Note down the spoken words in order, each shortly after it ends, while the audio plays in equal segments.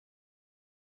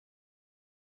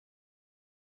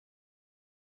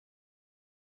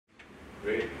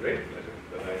great pleasure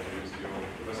that I introduce you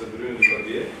Professor Bruno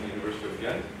Cordier from the University of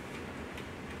Ghent.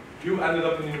 You ended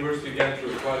up in the University of Ghent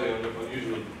through quite an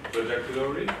unusual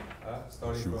trajectory,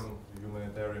 starting from the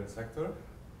humanitarian sector.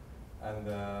 And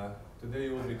today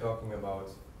you will be talking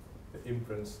about the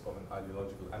imprints of an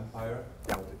ideological empire,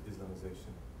 about the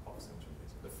Islamization of Central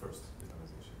Asia, the first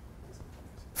Islamization.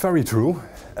 Very true.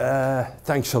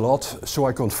 Thanks a lot. So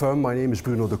I confirm, my name is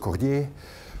Bruno de Cordier,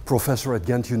 professor at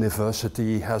Ghent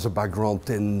University, has a background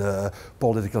in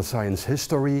political science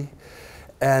history,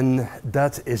 and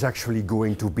that is actually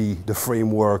going to be the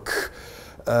framework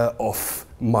of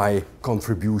my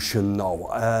contribution now.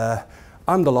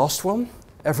 I'm the last one.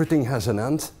 Everything has an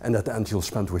end, and at the end you'll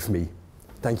spend with me.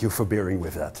 Thank you for bearing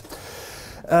with that.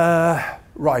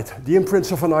 Right, the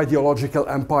imprints of an ideological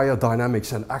empire,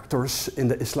 dynamics and actors in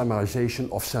the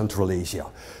Islamization of Central Asia.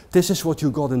 This is what you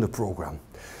got in the program.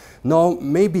 Now,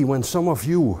 maybe when some of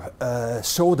you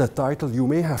saw that title, you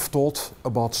may have thought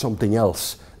about something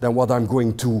else than what I'm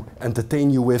going to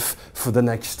entertain you with for the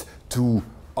next 2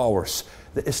 hours.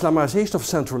 The Islamization of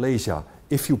Central Asia,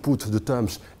 if you put the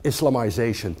terms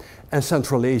Islamization and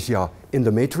Central Asia in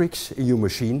the matrix, in your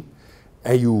machine,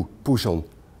 and you push on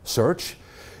search,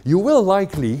 you will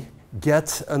likely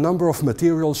get a number of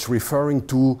materials referring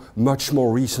to much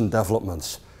more recent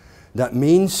developments. That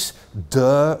means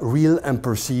the real and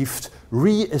perceived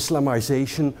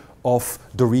re-Islamization of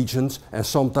the regions, and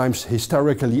sometimes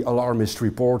hysterically alarmist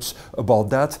reports about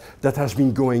that has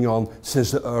been going on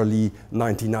since the early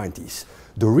 1990s.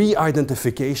 The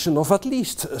re-identification of at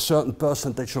least a certain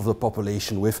percentage of the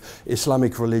population with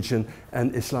Islamic religion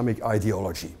and Islamic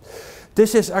ideology.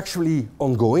 This is actually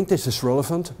ongoing, this is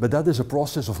relevant, but that is a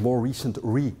process of more recent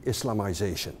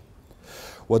re-Islamization.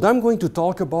 What I'm going to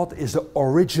talk about is the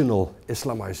original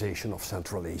Islamization of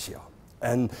Central Asia.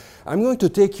 And I'm going to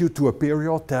take you to a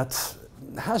period that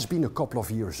has been a couple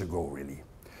of years ago, really.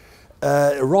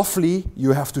 Roughly,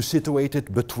 you have to situate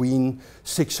it between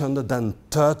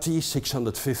 630,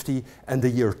 650 and the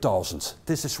year 1000.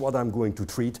 This is what I'm going to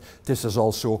treat. This is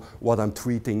also what I'm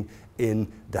treating in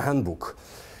the handbook.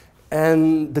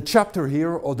 And the chapter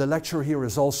here, or the lecture here,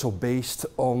 is also based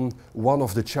on one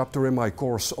of the chapters in my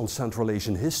course on Central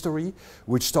Asian history,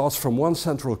 which starts from one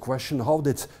central question: how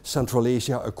did Central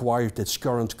Asia acquire its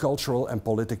current cultural and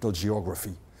political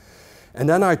geography? And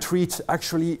then I treat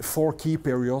actually 4 key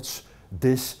periods,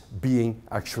 this being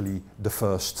actually the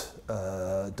first,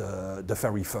 the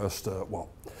very first one.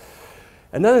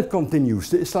 And then it continues,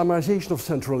 the Islamization of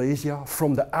Central Asia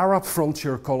from the Arab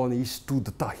frontier colonies to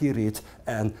the Tahirid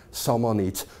and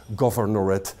Samanid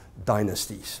governorate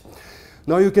dynasties.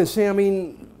 Now you can say, I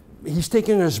mean, he's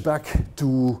taking us back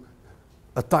to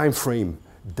a time frame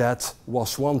that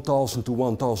was 1,000 to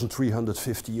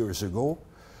 1,350 years ago.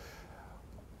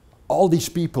 All these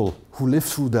people who lived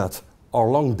through that are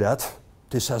long dead.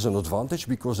 This has an advantage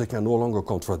because they can no longer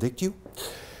contradict you.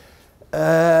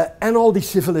 And all these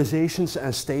civilizations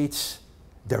and states,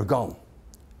 they're gone.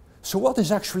 So what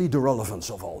is actually the relevance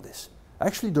of all this?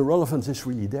 Actually, the relevance is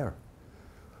really there.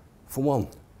 For one,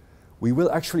 we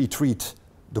will actually treat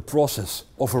the process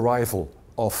of arrival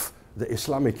of the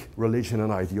Islamic religion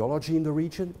and ideology in the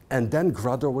region, and then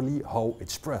gradually how it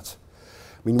spread.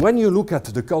 I mean, when you look at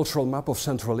the cultural map of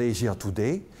Central Asia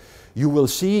today, you will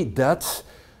see that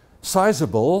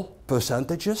sizable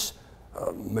percentages,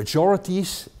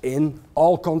 majorities in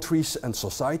all countries and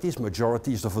societies,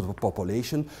 majorities of the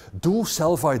population, do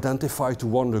self-identify to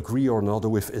one degree or another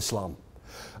with Islam.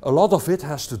 A lot of it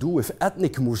has to do with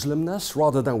ethnic Muslimness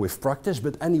rather than with practice,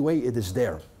 but anyway, it is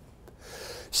there.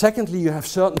 Secondly, you have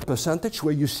certain percentage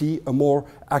where you see a more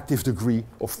active degree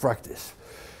of practice.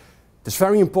 It's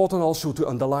very important also to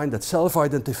underline that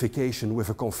self-identification with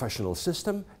a confessional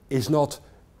system is not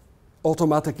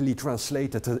automatically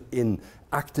translated in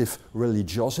active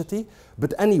religiosity,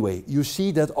 but anyway, you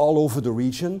see that all over the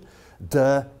region,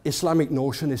 the Islamic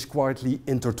notion is quietly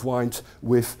intertwined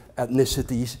with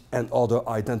ethnicities and other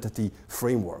identity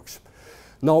frameworks.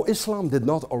 Now, Islam did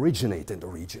not originate in the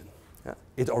region.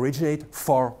 It originated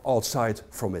far outside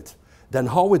from it. Then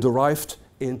how it arrived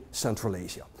in Central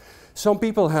Asia. Some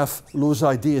people have loose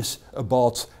ideas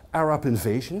about Arab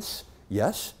invasions,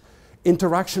 yes.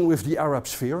 Interaction with the Arab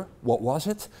sphere, what was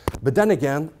it? But then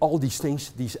again, all these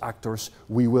things, these actors,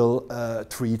 we will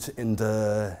treat in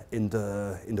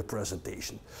the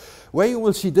presentation. Where you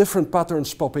will see different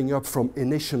patterns popping up from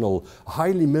initial,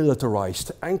 highly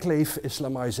militarized enclave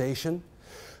Islamization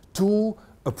to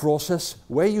a process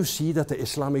where you see that the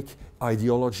Islamic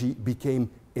ideology became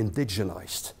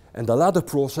indigenized And the latter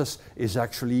process is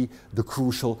actually the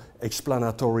crucial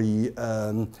explanatory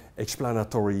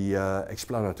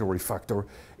factor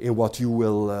in what you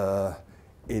will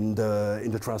in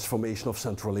the transformation of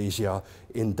Central Asia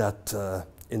in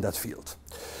that field.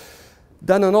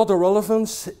 Then another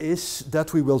relevance is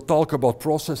that we will talk about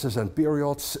processes and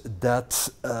periods that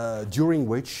during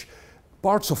which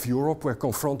parts of Europe were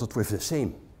confronted with the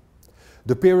same.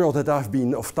 The period that I've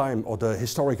been of time, or the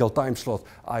historical time slot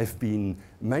I've been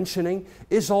mentioning,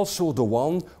 is also the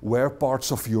one where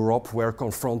parts of Europe were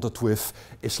confronted with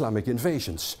Islamic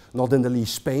invasions, not in the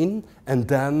least Spain, and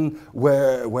then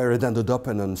where it ended up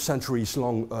in a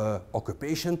centuries-long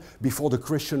occupation before the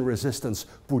Christian resistance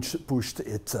pushed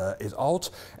it out.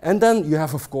 And then you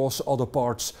have, of course, other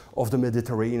parts of the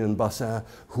Mediterranean basin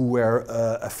who were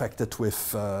affected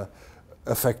with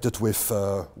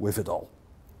it all.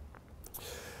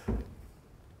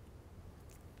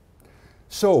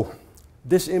 So,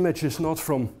 this image is not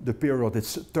from the period,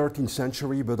 it's 13th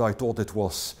century, but I thought it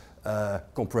was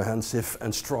comprehensive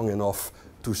and strong enough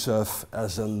to serve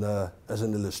as an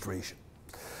illustration.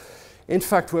 In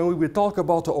fact, when we will talk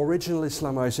about the original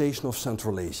Islamization of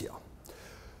Central Asia,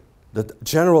 the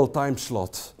general time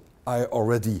slot I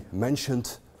already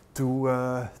mentioned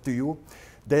to you,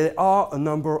 there are a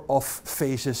number of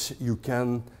phases you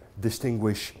can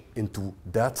distinguish into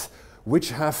that,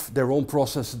 which have their own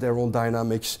process, their own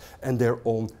dynamics, and their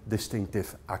own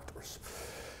distinctive actors.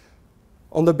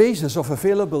 On the basis of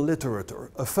available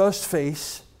literature, a first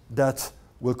phase that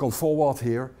will come forward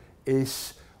here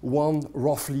is one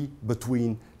roughly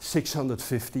between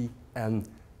 650 and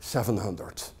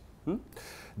 700.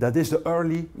 That is the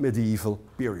early medieval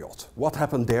period. What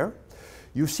happened there?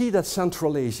 You see that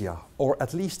Central Asia, or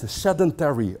at least the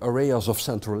sedentary areas of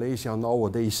Central Asia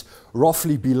nowadays,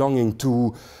 roughly belonging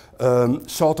to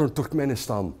southern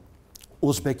Turkmenistan,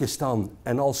 Uzbekistan,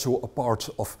 and also a part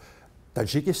of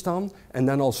Tajikistan, and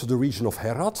then also the region of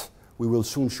Herat. We will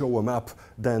soon show a map,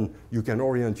 then you can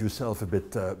orient yourself a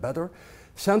bit better.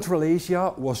 Central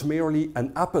Asia was merely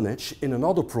an appanage in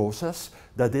another process,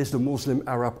 that is the Muslim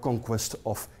Arab conquest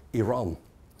of Iran.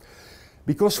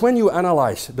 Because when you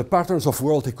analyze the patterns of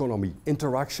world economy,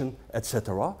 interaction,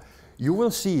 etc., you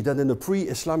will see that in the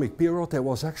pre-Islamic period there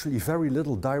was actually very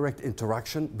little direct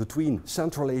interaction between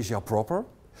Central Asia proper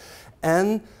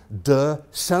and the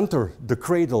center, the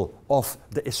cradle of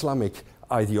the Islamic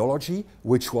ideology,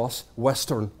 which was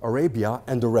Western Arabia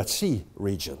and the Red Sea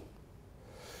region.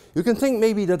 You can think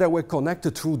maybe that they were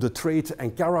connected through the trade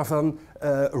and caravan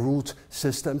route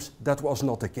systems. That was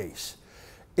not the case.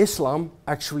 Islam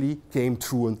actually came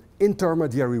through an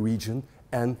intermediary region,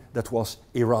 and that was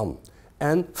Iran,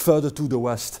 and further to the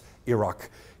west, Iraq.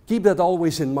 Keep that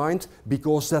always in mind,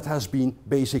 because that has been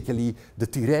basically the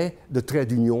trait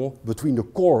d'union between the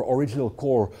core, original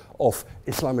core of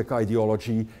Islamic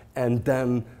ideology, and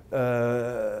then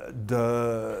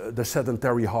the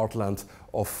sedentary heartland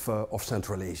of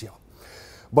Central Asia.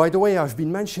 By the way, I've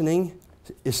been mentioning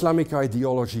Islamic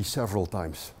ideology several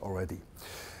times already.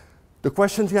 The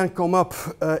question can come up,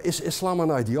 is Islam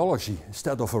an ideology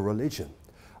instead of a religion?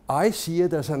 I see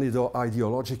it as an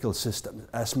ideological system,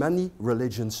 as many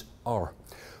religions are.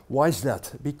 Why is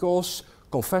that? Because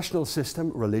confessional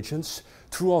system religions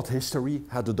throughout history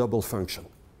had a double function.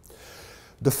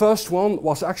 The first one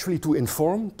was actually to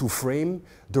inform, to frame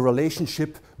the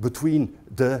relationship between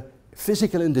the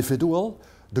physical individual,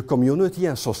 the community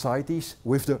and societies,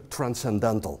 with the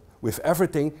transcendental, with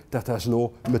everything that has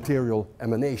no material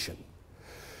emanation.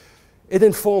 It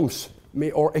informs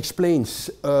or explains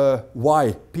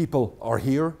why people are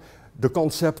here, the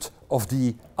concept of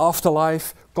the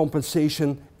afterlife,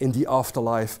 compensation in the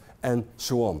afterlife, and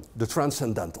so on, the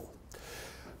transcendental.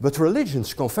 But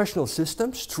religions, confessional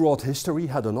systems, throughout history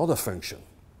had another function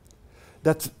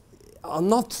that are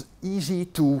not easy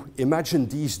to imagine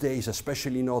these days,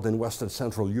 especially not in Western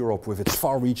Central Europe with its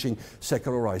far-reaching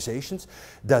secularizations.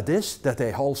 That is, that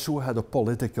they also had a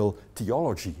political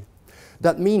theology.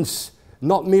 That means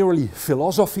not merely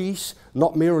philosophies,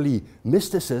 not merely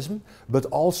mysticism, but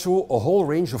also a whole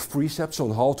range of precepts on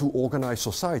how to organize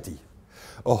society,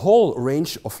 a whole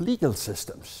range of legal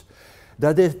systems.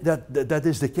 That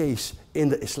is the case in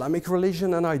the Islamic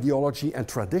religion and ideology, and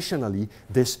traditionally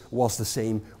this was the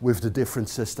same with the different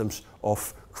systems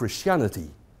of Christianity,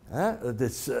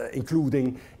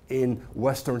 including in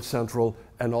Western, Central,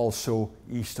 and also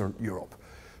Eastern Europe.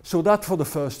 So that for the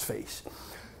first phase.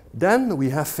 Then we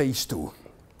have phase two,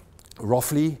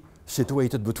 roughly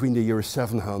situated between the year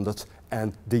 700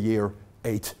 and the year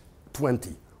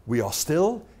 820. We are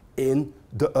still in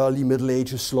the early Middle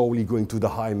Ages, slowly going to the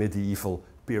high medieval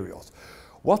period.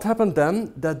 What happened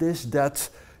then? That is that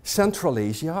Central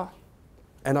Asia,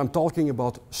 and I'm talking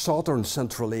about southern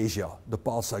Central Asia, the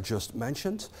parts I just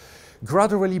mentioned,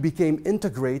 gradually became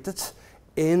integrated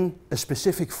in a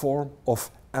specific form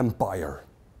of empire,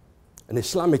 an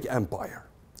Islamic empire.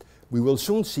 We will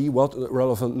soon see what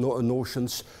relevant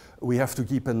notions we have to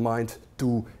keep in mind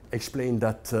to explain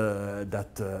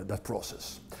that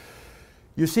process.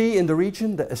 You see in the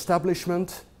region the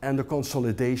establishment and the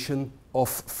consolidation of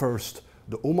first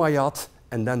the Umayyad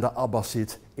and then the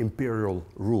Abbasid imperial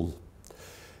rule.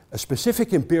 A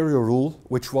specific imperial rule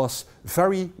which was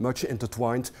very much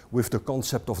intertwined with the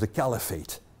concept of the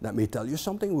caliphate. Let me tell you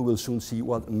something, we will soon see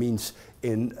what it means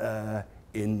in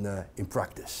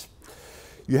practice.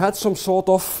 You had some sort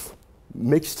of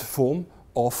mixed form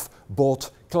of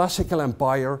both classical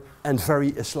empire and very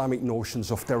Islamic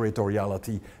notions of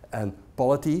territoriality and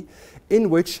polity, in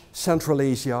which Central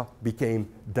Asia became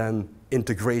then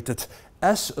integrated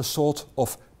as a sort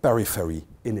of periphery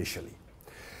initially.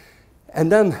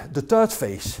 And then the third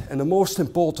phase, and the most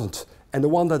important, and the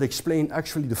one that explains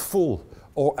actually the full,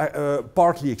 or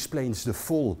partly explains the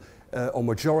full or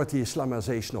majority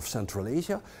Islamization of Central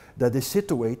Asia, that is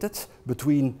situated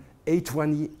between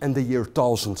 820 and the year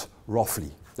 1000,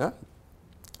 roughly. Yeah?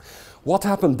 What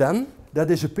happened then?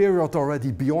 That is a period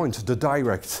already beyond the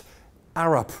direct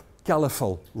Arab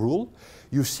caliphal rule.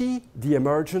 You see the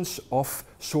emergence of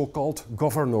so-called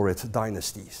governorate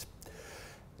dynasties.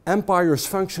 Empires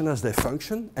function as they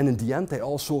function, and in the end they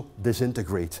also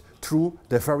disintegrate through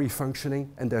their very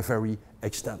functioning and their very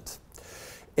extent.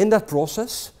 In that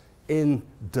process, in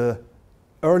the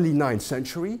early 9th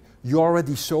century, you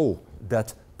already saw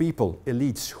that people,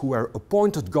 elites who were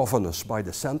appointed governors by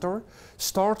the center,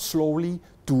 start slowly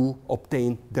to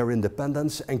obtain their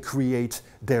independence and create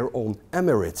their own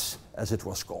emirates, as it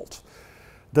was called.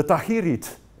 The Tahirid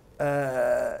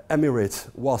emirate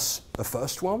was the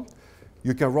first one.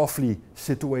 You can roughly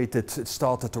situate it, it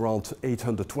started around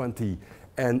 820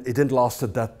 and it didn't last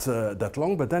that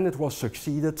long, but then it was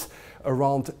succeeded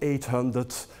around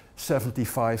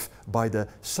 875 by the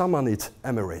Samanid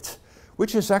emirate,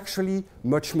 which is actually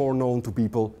much more known to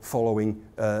people following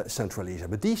Central Asia.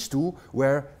 But these two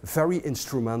were very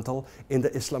instrumental in the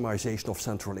Islamization of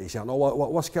Central Asia. Now,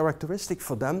 what was characteristic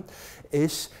for them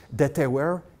is that they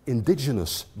were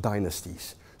indigenous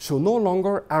dynasties. So no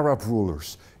longer Arab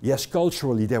rulers. Yes,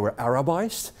 culturally they were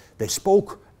Arabized, they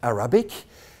spoke Arabic,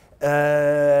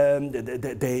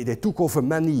 they took over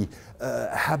many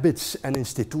habits and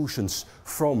institutions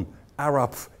from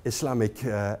Arab Islamic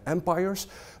empires,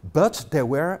 but they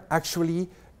were actually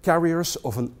carriers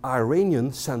of an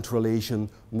Iranian Central Asian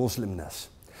Muslimness.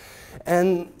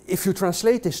 And if you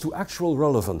translate this to actual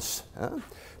relevance,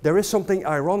 there is something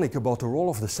ironic about the role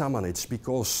of the Samanids,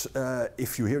 because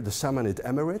if you hear the Samanid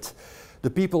Emirate, the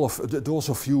people of those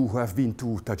of you who have been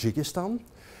to Tajikistan,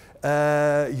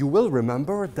 you will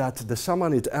remember that the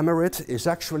Samanid Emirate is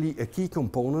actually a key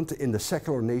component in the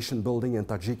secular nation building in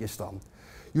Tajikistan.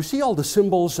 You see all the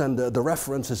symbols and the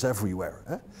references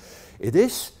everywhere. It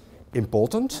is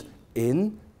important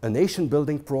in a nation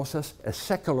building process, a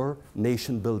secular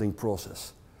nation building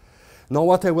process. Now,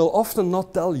 what I will often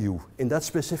not tell you in that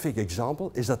specific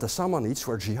example is that the Samanids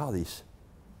were jihadis,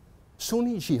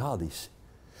 Sunni jihadis.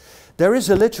 There is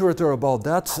a literature about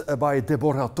that by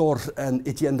Deborah Tor and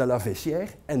Etienne de la Vessière,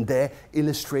 and they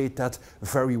illustrate that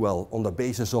very well on the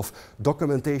basis of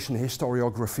documentation,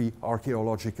 historiography,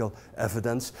 archaeological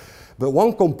evidence. But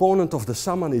one component of the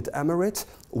Samanid Emirate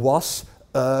was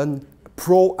a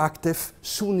proactive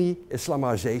Sunni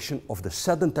Islamization of the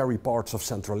sedentary parts of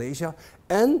Central Asia,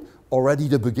 and already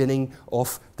the beginning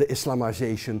of the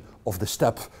Islamization of the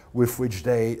steppe with which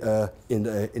they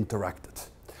interacted.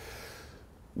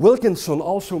 Wilkinson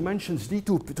also mentions these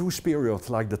two periods,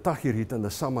 like the Tahirid and the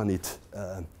Samanid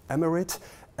Emirate,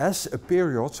 as a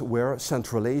period where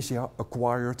Central Asia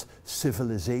acquired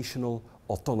civilizational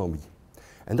autonomy.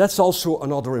 And that's also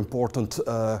another important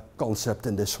concept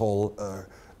in this whole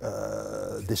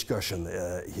discussion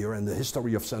here in the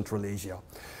history of Central Asia.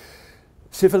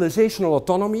 Civilizational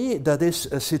autonomy, that is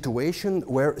a situation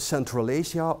where Central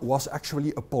Asia was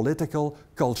actually a political,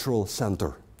 cultural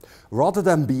center, rather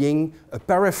than being a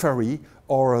periphery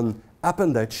or an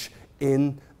appendage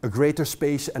in a greater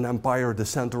space and empire, the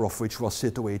center of which was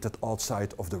situated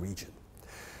outside of the region.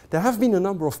 There have been a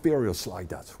number of periods like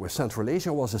that, where Central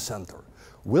Asia was a center.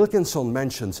 Wilkinson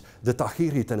mentions the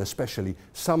Tahirid and especially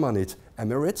Samanid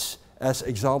Emirates as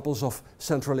examples of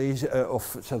Central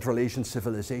Asian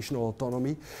civilizational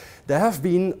autonomy. There have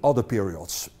been other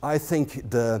periods. I think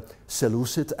the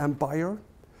Seleucid Empire,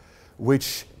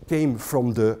 which came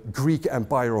from the Greek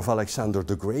Empire of Alexander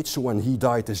the Great. So when he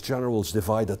died, his generals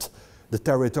divided the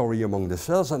territory among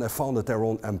themselves, and they founded their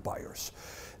own empires.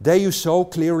 There you saw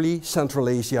clearly Central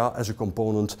Asia as a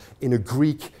component in a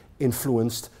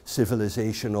Greek-influenced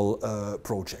civilizational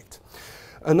project.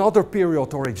 Another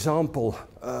period or example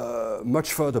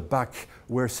much further back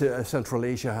where Central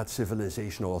Asia had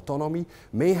civilizational autonomy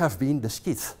may have been the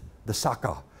Scyth, the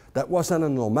Saka. That was then a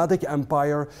nomadic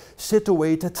empire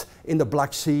situated in the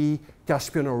Black Sea,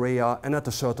 Caspian area, and at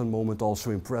a certain moment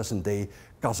also in present-day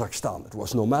Kazakhstan. It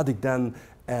was nomadic then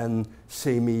and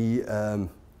semi-nomadic.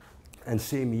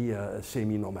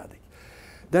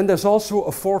 Then there's also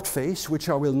a fourth phase, which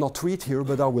I will not read here,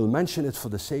 but I will mention it for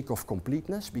the sake of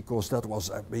completeness, because that was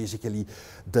basically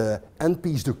the end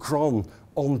piece, the crown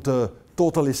on the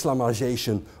total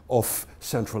Islamization of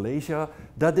Central Asia.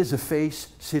 That is a phase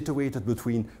situated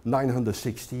between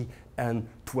 960 and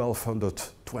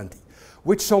 1220,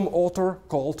 which some author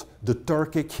called the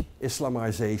Turkic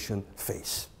Islamization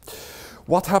phase.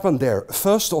 What happened there?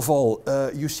 First of all,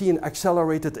 you see an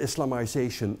accelerated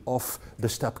Islamization of the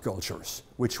steppe cultures,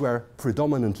 which were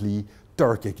predominantly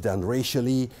Turkic then,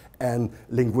 racially and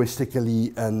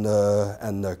linguistically and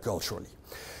culturally.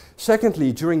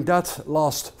 Secondly, during that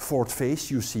last fourth phase,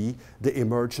 you see the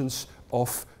emergence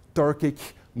of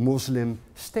Turkic Muslim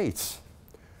states.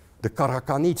 The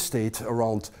Karakanid state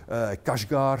around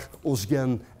Kashgar,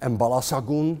 Uzgen, and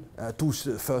Balasagun.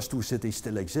 First two cities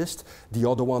still exist. The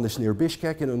other one is near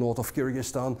Bishkek in the north of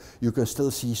Kyrgyzstan. You can still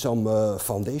see some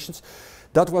foundations.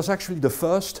 That was actually the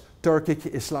first Turkic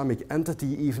Islamic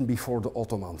entity even before the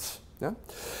Ottomans. Yeah?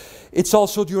 It's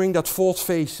also during that fourth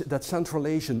phase that Central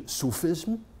Asian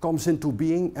Sufism comes into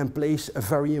being and plays a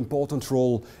very important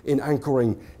role in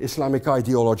anchoring Islamic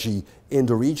ideology in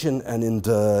the region and in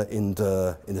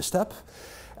the steppe.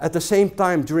 At the same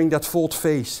time, during that fourth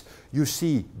phase, you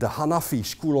see the Hanafi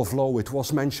school of law, it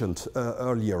was mentioned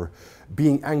earlier,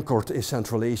 being anchored in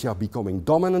Central Asia, becoming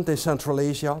dominant in Central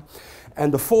Asia.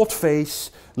 And the fourth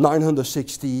phase,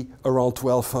 960, around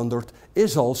 1200,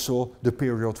 is also the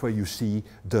period where you see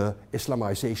the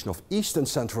Islamization of Eastern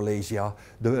Central Asia,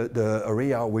 the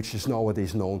area which is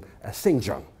nowadays known as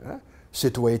Xinjiang,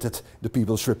 situated the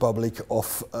People's Republic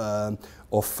of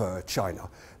China.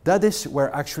 That is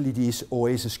where actually these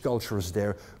oasis cultures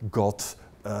there got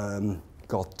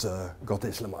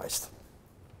Islamized.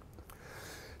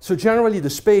 So generally the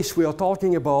space we are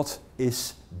talking about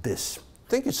is this. I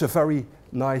think it's a very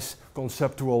nice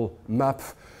conceptual map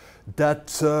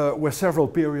that where several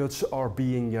periods are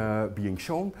being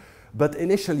shown. But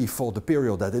initially, for the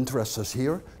period that interests us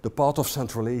here, the part of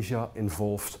Central Asia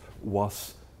involved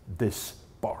was this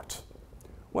part,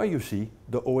 where you see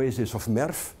the oasis of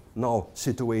Merv, now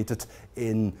situated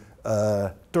in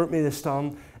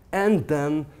Turkmenistan, and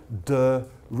then the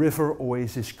river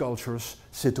oasis cultures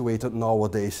situated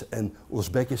nowadays in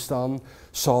Uzbekistan,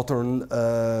 southern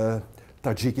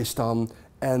Tajikistan,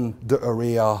 and the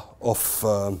area of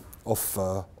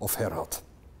Herat.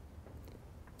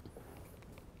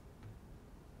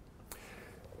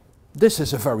 This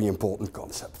is a very important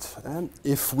concept. And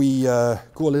if we go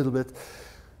a little bit,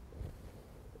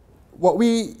 what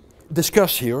we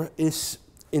discuss here is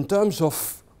in terms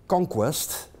of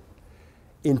conquest,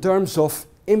 in terms of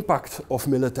impact of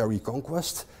military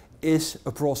conquest, is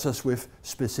a process with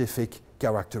specific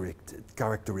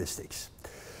characteristics.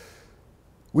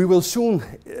 We will soon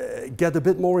get a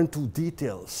bit more into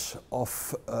details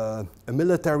of a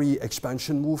military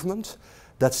expansion movement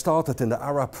that started in the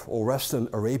Arab or Western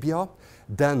Arabia,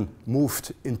 then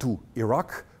moved into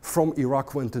Iraq, from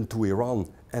Iraq went into Iran,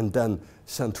 and then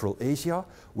Central Asia,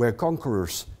 where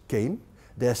conquerors came.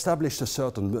 They established a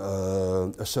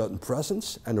certain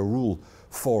presence and a rule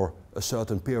for a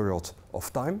certain period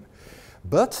of time,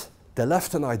 but they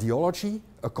left an ideology,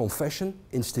 a confession,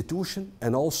 institution,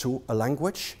 and also a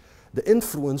language, the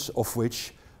influence of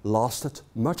which lasted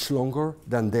much longer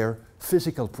than their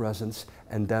physical presence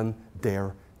and then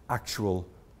their actual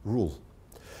rule.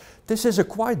 This is a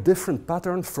quite different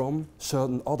pattern from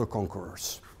certain other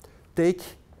conquerors. Take,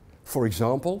 for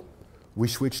example, we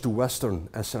switch to Western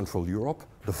and Central Europe,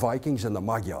 the Vikings and the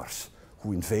Magyars,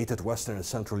 who invaded Western and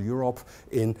Central Europe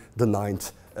in the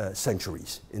 9th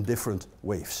centuries in different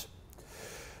waves.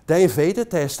 They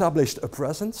invaded, they established a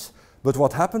presence, but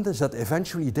what happened is that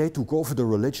eventually they took over the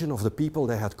religion of the people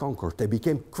they had conquered. They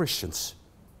became Christians,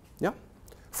 yeah,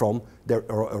 from their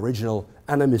original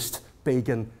animist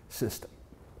pagan system.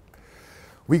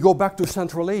 We go back to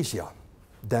Central Asia,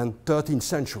 then 13th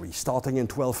century, starting in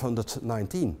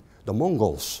 1219, the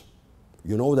Mongols.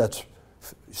 You know that,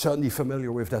 certainly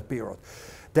familiar with that period.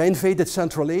 They invaded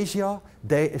Central Asia,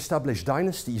 they established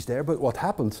dynasties there, but what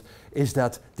happened is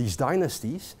that these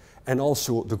dynasties and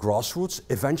also the grassroots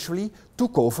eventually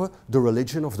took over the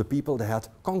religion of the people they had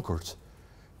conquered.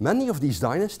 Many of these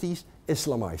dynasties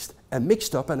Islamized and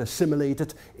mixed up and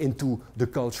assimilated into the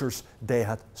cultures they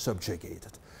had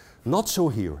subjugated. Not so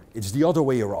here, it's the other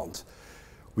way around.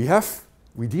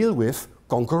 We deal with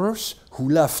conquerors who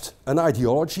left an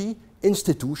ideology,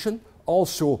 institution,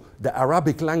 also the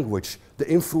Arabic language, the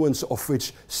influence of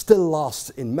which still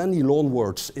lasts in many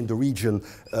loanwords in the region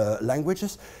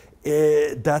languages,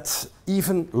 that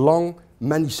even long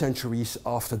many centuries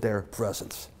after their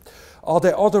presence. Are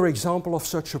there other examples of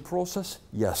such a process?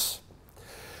 Yes.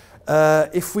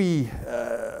 If we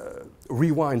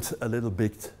rewind a little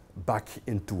bit back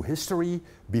into history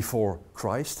before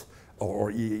Christ,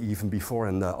 or even before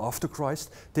and after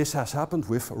Christ, this has happened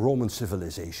with Roman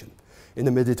civilization in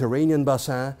the Mediterranean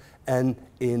basin and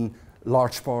in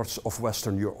large parts of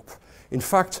Western Europe. In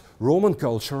fact, Roman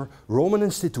culture, Roman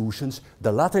institutions,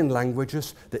 the Latin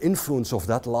languages, the influence of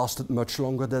that lasted much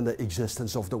longer than the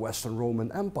existence of the Western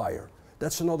Roman Empire.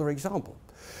 That's another example.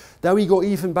 Then we go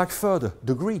even back further,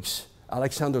 the Greeks,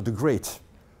 Alexander the Great.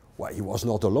 Well, he was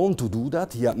not alone to do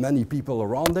that. He had many people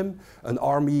around him, an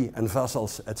army and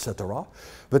vassals, etc.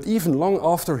 But even long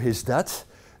after his death,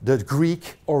 the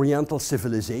Greek Oriental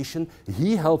civilization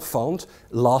he helped found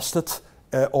lasted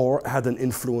or had an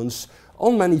influence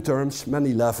on many terms,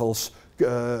 many levels,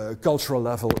 cultural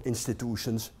level,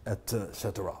 institutions,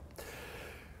 etc.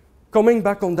 Coming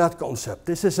back on that concept,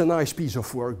 this is a nice piece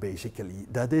of work basically.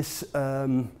 That is,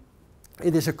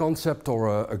 it is a concept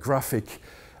or a graphic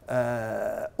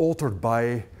authored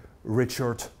by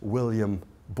Richard William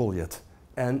Bulliett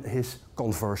and his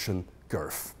conversion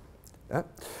curve.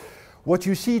 What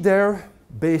you see there,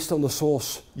 based on the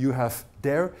source you have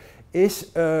there,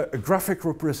 is a graphic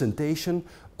representation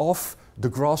of the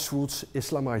grassroots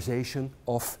Islamization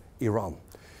of Iran.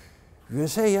 You can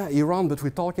say, yeah, Iran, but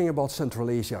we're talking about Central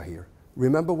Asia here.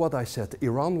 Remember what I said,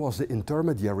 Iran was the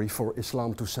intermediary for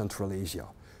Islam to Central Asia.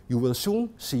 You will soon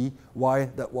see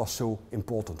why that was so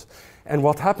important. And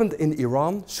what happened in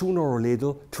Iran, sooner or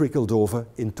later, trickled over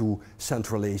into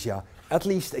Central Asia. At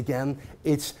least, again,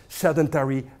 it's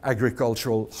sedentary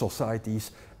agricultural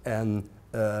societies and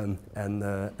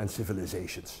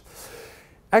civilizations.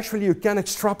 Actually, you can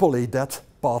extrapolate that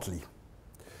partly.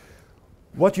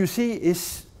 What you see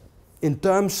is, in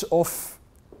terms of,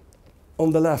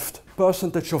 on the left,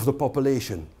 percentage of the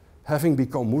population having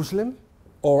become Muslim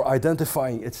or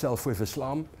identifying itself with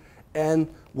Islam, and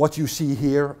what you see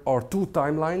here are two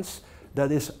timelines.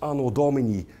 That is Anno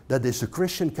Domini, that is the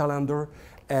Christian calendar,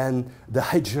 and the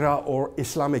Hijra or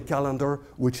Islamic calendar,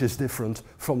 which is different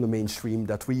from the mainstream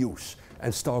that we use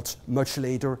and starts much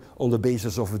later on the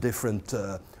basis of a different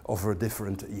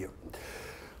year.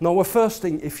 Now, a first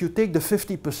thing, if you take the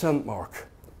 50% mark,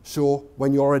 so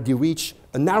when you already reach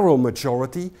a narrow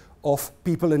majority of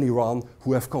people in Iran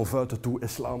who have converted to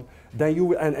Islam, then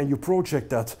you project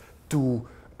that to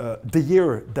the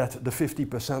year that the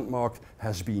 50% mark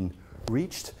has been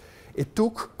reached, it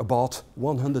took about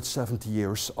 170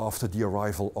 years after the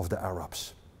arrival of the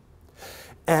Arabs.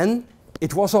 And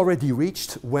it was already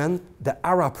reached when the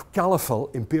Arab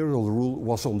caliphal imperial rule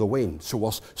was on the wane, so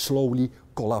was slowly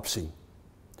collapsing.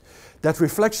 That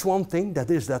reflects one thing,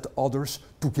 that is that others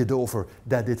took it over,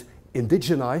 that it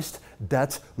indigenized,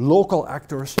 that local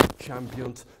actors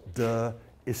championed the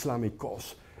Islamic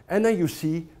cause. And then you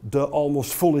see the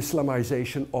almost full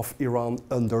Islamization of Iran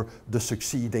under the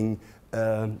succeeding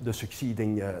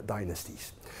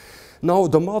dynasties. Now,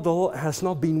 the model has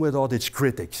not been without its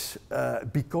critics,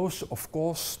 because, of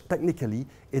course, technically,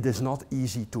 it is not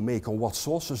easy to make. On what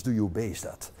sources do you base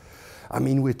that? I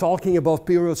mean, we're talking about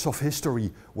periods of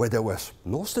history where there was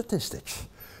no statistics,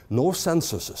 no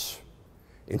censuses.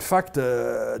 In fact,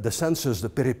 the census, the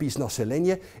перепись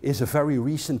населения, is a very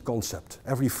recent concept.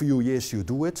 Every few years you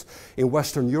do it. In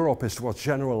Western Europe, it was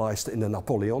generalized in the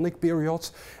Napoleonic period,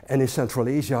 and in Central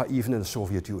Asia, even in the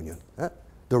Soviet Union.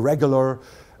 The regular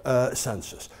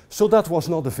census. So that was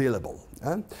not available.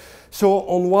 So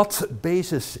on what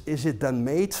basis is it then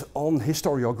made? On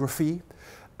historiography,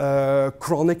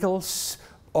 chronicles,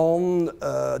 on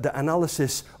the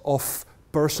analysis of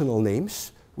personal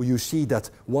names, where you see that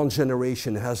one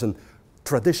generation has a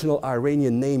traditional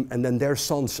Iranian name and then their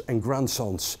sons and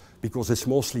grandsons, because it's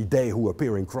mostly they who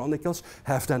appear in chronicles,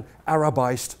 have then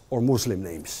Arabized or Muslim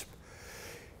names.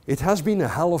 It has been a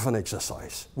hell of an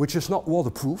exercise, which is not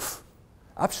waterproof,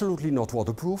 absolutely not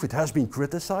waterproof. It has been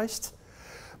criticized,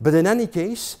 but in any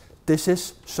case, this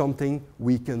is something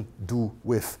we can do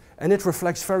with. And it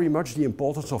reflects very much the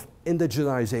importance of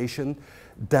indigenization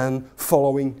than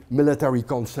following military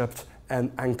concept and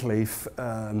enclave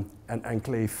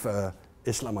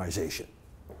Islamization.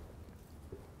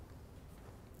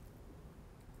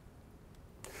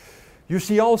 You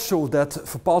see also that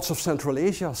for parts of Central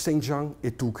Asia, Xinjiang,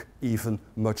 it took even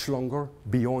much longer,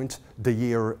 beyond the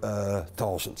year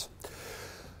 1000.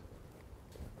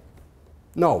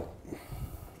 Now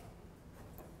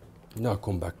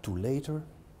come back to later.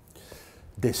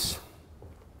 This.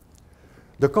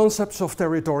 The concepts of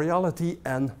territoriality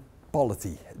and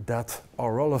polity that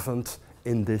are relevant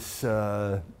in this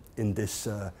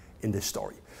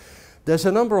story. There's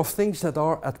a number of things that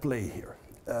are at play here.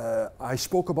 I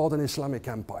spoke about an Islamic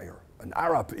empire, an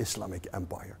Arab Islamic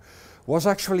empire. Was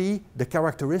actually the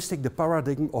characteristic, the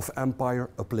paradigm of empire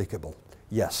applicable?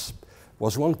 Yes,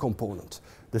 was one component.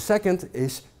 The second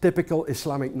is typical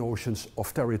Islamic notions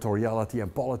of territoriality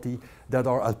and polity that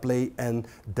are at play and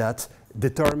that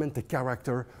determine the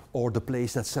character or the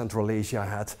place that Central Asia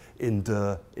had in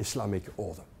the Islamic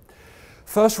order.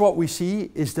 First, what we see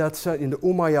is that in the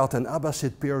Umayyad and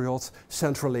Abbasid period,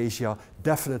 Central Asia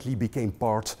definitely became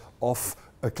part of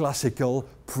a classical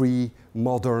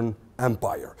pre-modern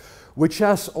empire, which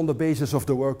has, on the basis of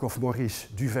the work of Maurice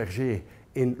Duverger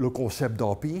in Le Concept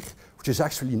d'Empire, which is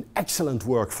actually an excellent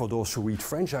work for those who read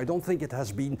French. I don't think it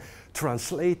has been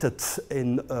translated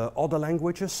in other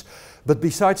languages, but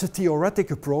besides a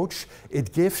theoretic approach,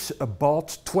 it gives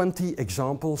about 20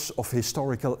 examples of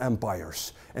historical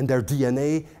empires and their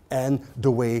DNA and the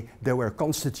way they were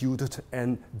constituted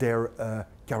and their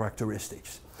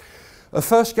characteristics. A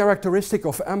first characteristic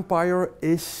of empire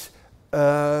is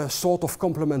a sort of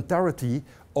complementarity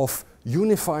of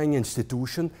unifying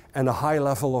institution and a high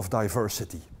level of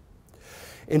diversity.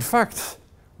 In fact,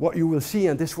 what you will see,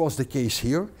 and this was the case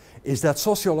here, is that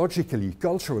sociologically,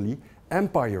 culturally,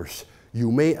 empires,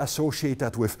 you may associate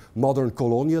that with modern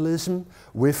colonialism,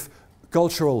 with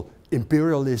cultural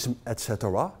imperialism,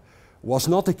 etc. Was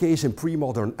not the case in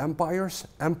pre-modern empires.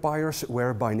 Empires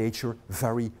were by nature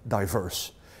very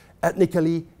diverse.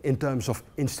 Ethnically, in terms of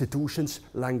institutions,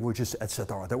 languages,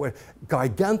 etc. There were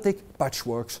gigantic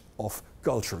patchworks of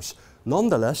cultures,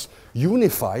 nonetheless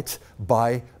unified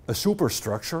by a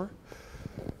superstructure,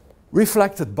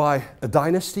 reflected by a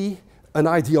dynasty, an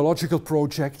ideological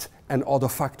project, and other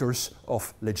factors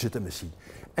of legitimacy.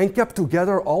 And kept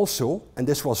together also, and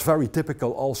this was very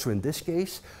typical also in this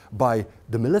case, by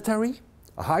the military,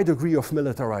 a high degree of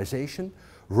militarization,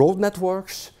 road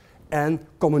networks, and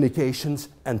communications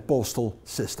and postal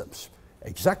systems.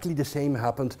 Exactly the same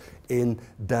happened in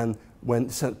then when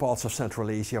parts of Central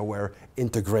Asia were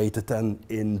integrated then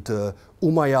in the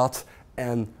Umayyad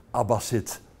and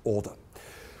Abbasid order.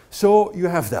 So you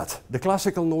have that, the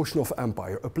classical notion of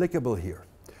empire applicable here.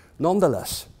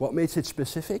 Nonetheless, what makes it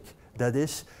specific? That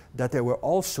is that there were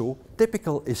also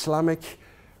typical Islamic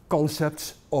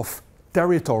concepts of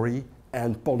territory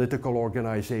and political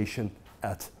organization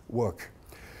at work.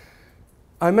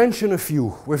 I mention a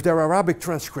few with their Arabic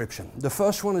transcription. The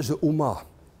first one is the Ummah,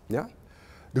 yeah?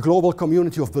 The global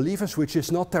community of believers, which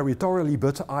is not territorially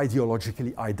but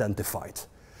ideologically identified.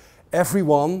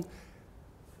 Everyone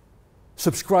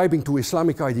subscribing to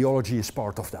Islamic ideology is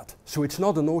part of that. So it's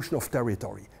not a notion of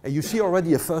territory. And you see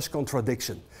already a first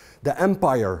contradiction. The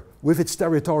empire with its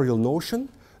territorial notion,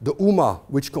 the Ummah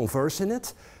which converse in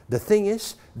it. The thing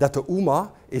is that the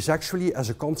Ummah is actually as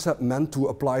a concept meant to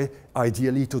apply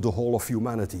ideally to the whole of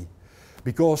humanity.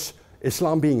 Because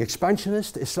Islam being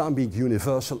expansionist, Islam being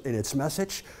universal in its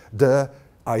message, the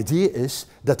idea is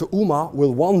that the Ummah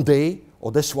will one day,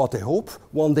 or this is what they hope,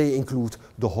 one day include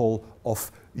the whole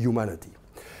of humanity.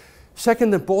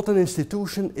 Second important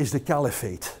institution is the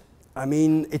caliphate. I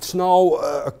mean, it's now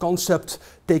a concept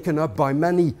taken up by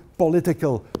many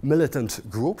political militant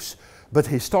groups, but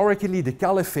historically the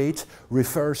caliphate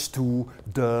refers to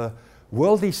the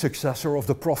worldly successor of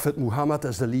the Prophet Muhammad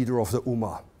as the leader of the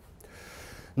Ummah.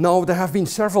 Now, there have been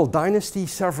several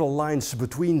dynasties, several lines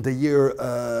between the year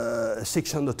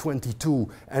 622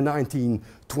 and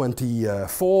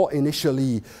 1924.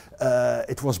 Initially,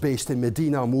 it was based in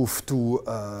Medina, moved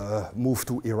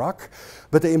to Iraq.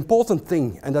 But the important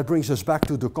thing, and that brings us back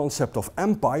to the concept of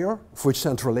empire, of which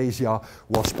Central Asia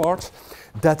was part,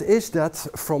 that is that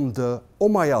from the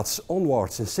Umayyads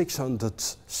onwards in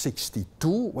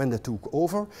 662, when they took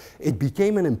over, it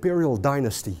became an imperial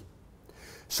dynasty.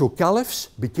 So caliphs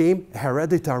became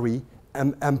hereditary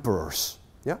emperors,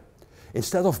 yeah?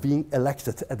 Instead of being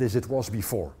elected as it was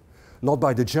before. Not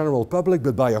by the general public,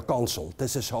 but by a council.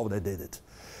 This is how they did it.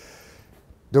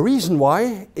 The reason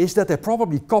why is that they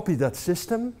probably copied that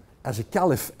system as a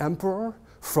caliph emperor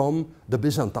from the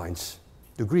Byzantines,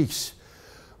 the Greeks,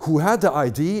 who had the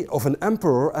idea of an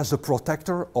emperor as the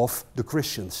protector of the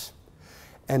Christians.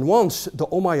 And once the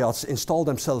Omayyads installed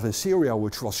themselves in Syria,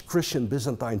 which was Christian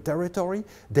Byzantine territory,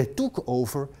 they took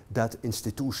over that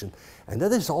institution. And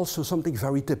that is also something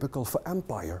very typical for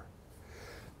empire.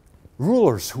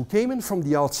 Rulers who came in from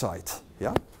the outside,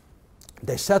 yeah,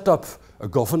 they set up a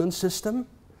governance system,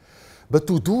 but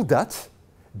to do that,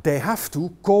 they have to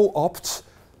co-opt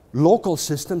local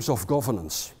systems of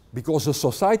governance, because the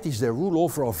societies they rule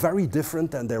over are very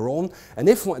different than their own, and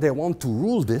if they want to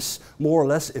rule this more or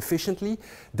less efficiently,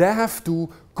 they have to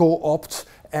co-opt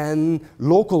and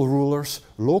local rulers,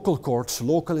 local courts,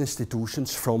 local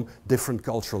institutions from different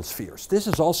cultural spheres. This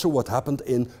is also what happened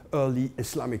in early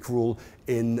Islamic rule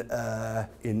in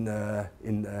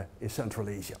Central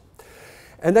Asia.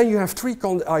 And then you have three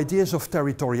ideas of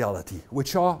territoriality,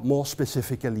 which are more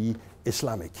specifically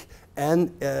Islamic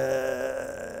and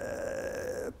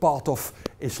part of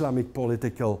Islamic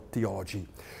political theology.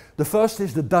 The first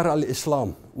is the Dar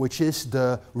al-Islam, which is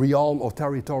the realm or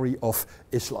territory of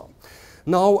Islam.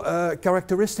 Now,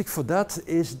 characteristic for that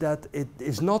is that it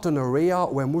is not an area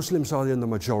where Muslims are in the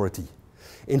majority.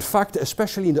 In fact,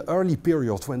 especially in the early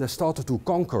period when they started to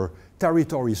conquer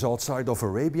territories outside of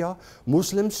Arabia,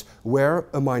 Muslims were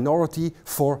a minority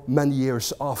for many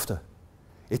years after.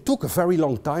 It took a very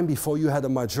long time before you had a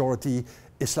majority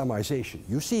Islamization.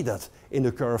 You see that in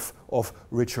the curve of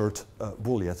Richard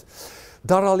Bouliet.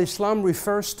 Dar al-Islam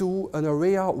refers to an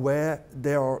area where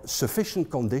there are sufficient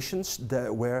conditions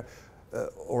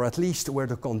or at least where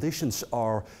the conditions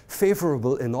are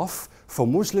favorable enough for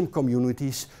Muslim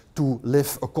communities to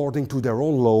live according to their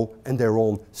own law and their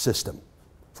own system.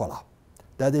 Voilà.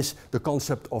 That is the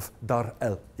concept of Dar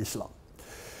al-Islam.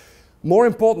 More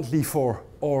importantly for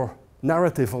our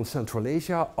narrative on Central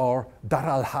Asia are Dar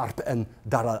al-Harb and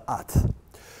Dar al-Ad.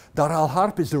 Dar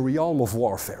al-Harb is the realm of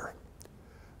warfare,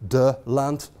 the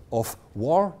land of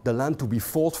war, the land to be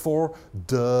fought for,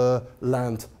 the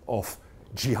land of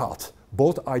jihad,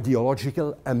 both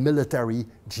ideological and military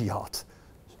jihad,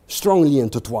 strongly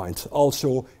intertwined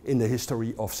also in the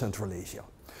history of Central Asia.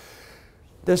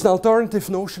 There's an alternative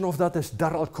notion of that as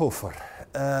Dar al-Kufr,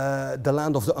 the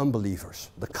land of the unbelievers,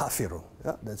 the kafirun.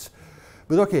 Yeah,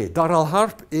 but okay, Dar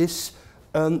al-Harb is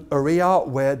an area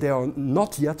where there are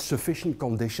not yet sufficient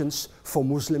conditions for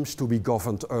Muslims to be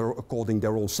governed according to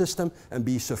their own system and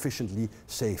be sufficiently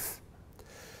safe.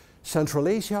 Central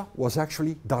Asia was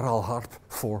actually Dar al-Harb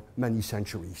for many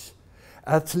centuries,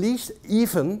 at least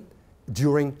even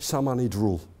during Samanid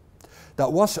rule.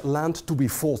 That was land to be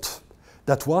fought.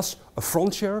 That was a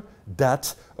frontier of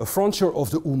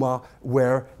the Ummah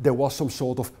where there was some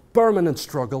sort of permanent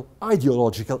struggle,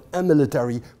 ideological and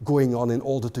military, going on in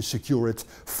order to secure it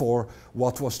for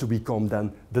what was to become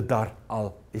then the Dar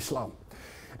al-Islam.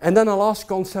 And then a last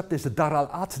concept is the Dar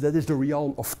al-Ad, that is the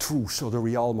realm of truce or the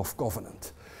realm of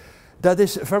covenant. That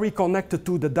is very connected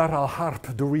to the Dar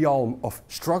al-Harb, the realm of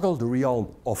struggle, the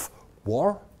realm of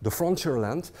war, the frontier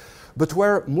land, but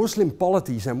where Muslim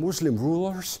polities and Muslim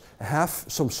rulers have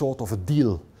some sort of a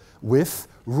deal with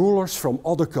rulers from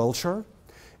other culture.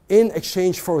 In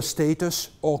exchange for a status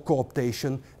or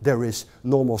cooptation, there is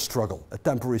no more struggle, a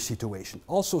temporary situation.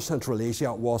 Also, Central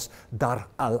Asia was Dar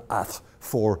al-Ad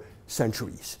for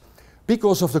centuries,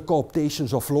 because of the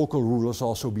cooptations of local rulers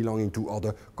also belonging to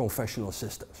other confessional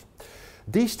systems.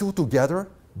 These two together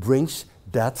brings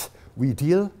that we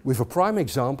deal with a prime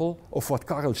example of what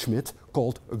Karl Schmitt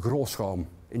called a Großraum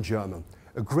in German,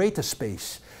 a greater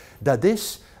space. That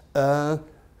is a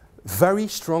very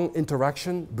strong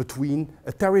interaction between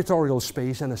a territorial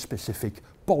space and a specific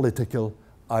political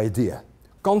idea.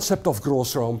 Concept of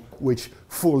Großraum, which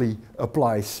fully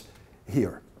applies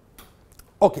here.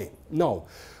 Okay, now,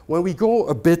 when we go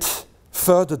a bit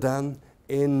further then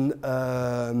in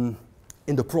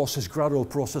the process, gradual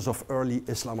process of early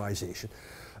Islamization,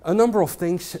 a number of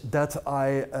things that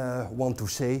I want to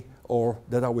say or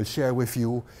that I will share with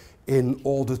you in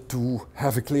order to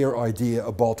have a clear idea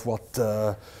about what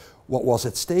was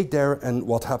at stake there and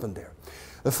what happened there.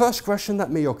 The first question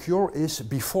that may occur is,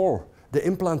 before the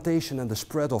implantation and the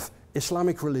spread of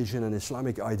Islamic religion and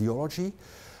Islamic ideology,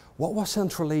 what was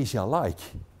Central Asia like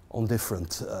on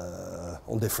different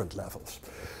levels?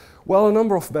 Well, a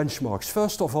number of benchmarks.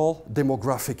 First of all,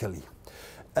 demographically.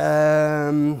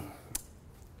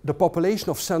 The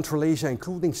population of Central Asia,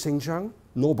 including Xinjiang,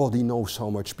 nobody knows how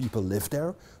much people live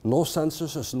there, no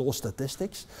censuses, no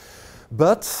statistics,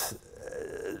 but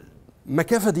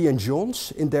McEvedy and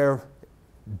Jones, in their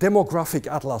Demographic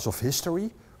Atlas of History,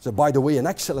 so by the way, an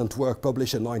excellent work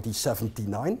published in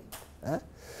 1979,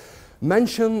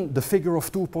 mention the figure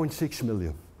of 2.6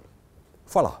 million.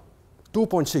 Voila,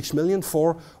 2.6 million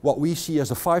for what we see as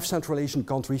the 5 Central Asian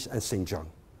countries and Xinjiang,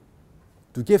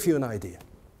 to give you an idea.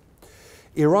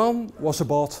 Iran was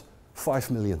about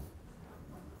 5 million.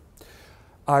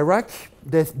 Iraq,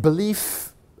 they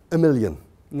believe 1 million,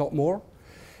 not more.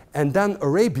 And then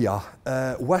Arabia,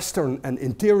 Western and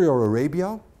interior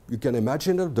Arabia, you can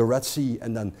imagine it, the Red Sea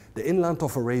and then the inland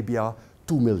of Arabia,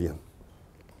 2 million.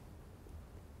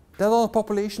 That are the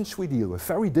populations we deal with,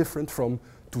 very different from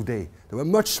today. There were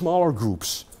much smaller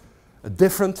groups, a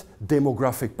different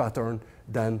demographic pattern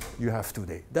than you have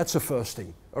today. That's the first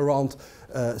thing, around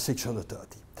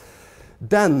 630.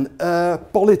 Then,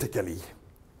 politically,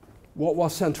 what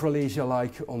was Central Asia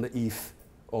like on the eve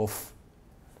of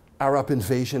Arab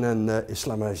invasion and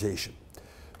Islamization?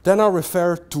 Then I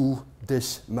refer to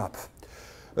this map.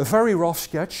 A very rough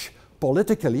sketch,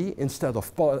 politically, instead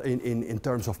of in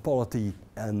terms of polity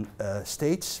and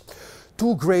states.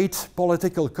 Two great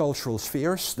political cultural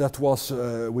spheres that was,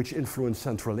 which influenced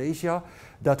Central Asia.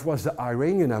 That was the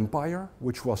Iranian Empire,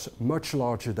 which was much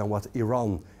larger than what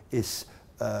Iran is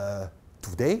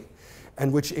today,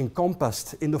 and which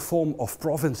encompassed in the form of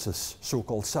provinces,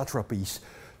 so-called satrapies,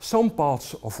 some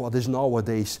parts of what is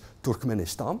nowadays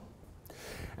Turkmenistan.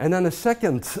 And then a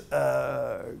second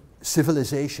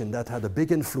civilization that had a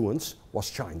big influence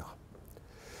was China.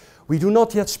 We do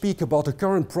not yet speak about the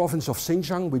current province of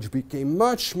Xinjiang, which became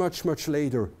much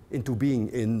later into being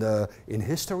in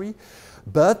history.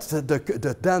 But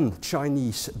the then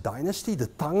Chinese dynasty, the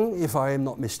Tang, if I am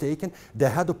not mistaken, they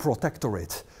had a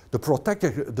protectorate, the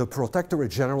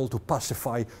protectorate general to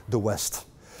pacify the West.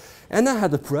 And they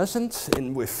had a presence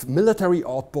with military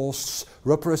outposts,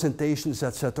 representations,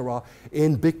 etc.,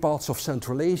 in big parts of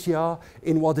Central Asia,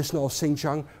 in what is now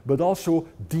Xinjiang, but also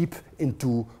deep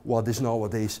into what is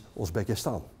nowadays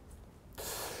Uzbekistan.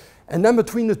 And then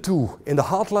between the two, in the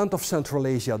heartland of Central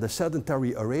Asia, the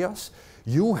sedentary areas,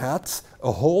 you had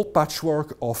a whole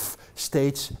patchwork of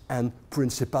states and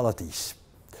principalities,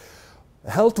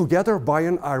 held together by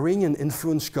an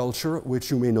Iranian-influenced culture, which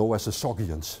you may know as the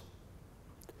Sogdians.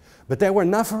 But they were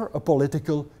never a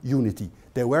political unity.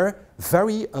 They were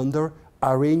very under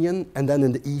Iranian and then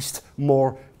in the east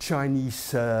more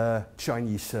Chinese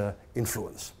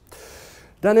influence.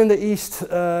 Then in the east,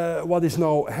 what is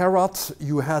now Herat,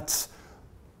 you had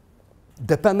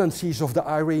dependencies of the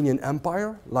Iranian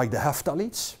Empire, like the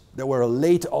Heftalites. They were a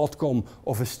late outcome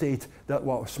of a state that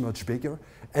was much bigger.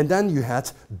 And then you had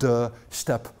the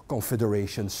steppe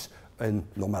confederations and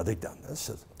nomadic then. That's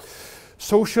it.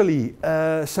 Socially,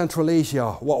 Central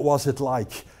Asia, what was it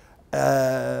like?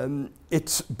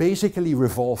 It basically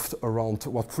revolved around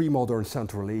what pre-modern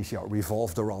Central Asia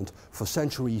revolved around for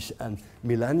centuries and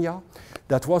millennia.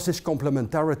 That was this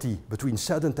complementarity between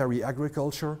sedentary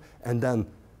agriculture and then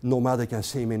nomadic and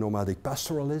semi-nomadic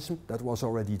pastoralism that was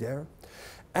already there.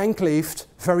 Enclaved,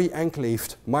 very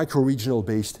enclaved, micro-regional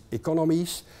based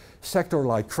economies,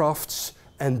 sector-like crafts,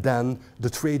 and then the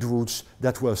trade routes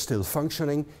that were still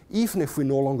functioning, even if we're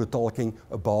no longer talking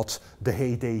about the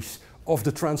heydays of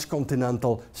the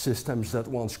transcontinental systems that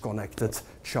once connected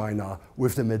China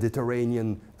with the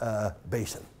Mediterranean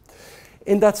basin.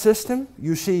 In that system,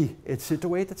 you see it's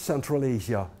situated, Central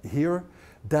Asia here,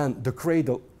 then the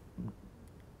cradle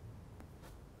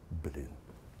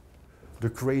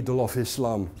of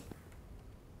Islam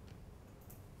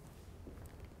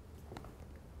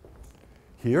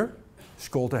here. It's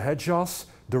called the Hejaz,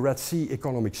 the Red Sea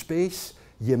economic space.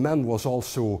 Yemen was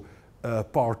also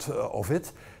part of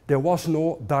it. There was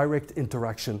no direct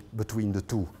interaction between the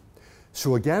two.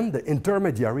 So again, the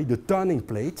intermediary, the turning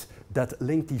plate that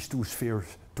linked these two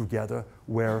spheres together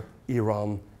were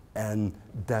Iran and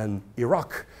then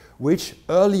Iraq, which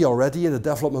early already in the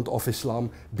development of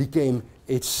Islam became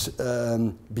its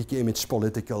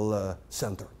political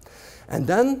center. And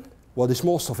then, what is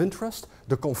most of interest,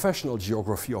 the confessional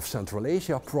geography of Central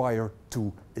Asia prior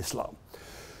to Islam.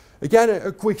 Again,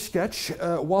 a quick sketch,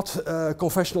 what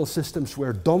confessional systems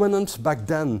were dominant back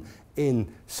then in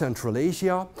Central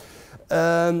Asia.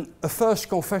 A first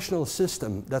confessional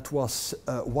system that was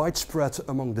widespread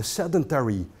among the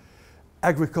sedentary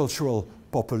agricultural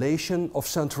population of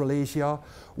Central Asia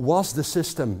was the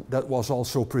system that was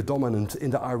also predominant in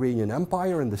the Iranian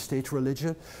Empire and the state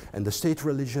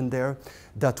religion there,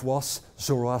 that was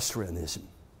Zoroastrianism.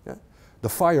 Yeah? The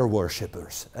fire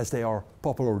worshippers, as they are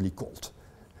popularly called.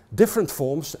 Different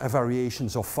forms and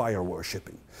variations of fire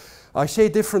worshipping. I say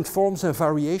different forms and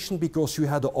variation because you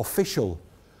had the official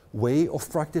way of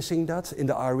practicing that in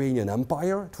the Iranian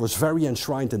Empire. It was very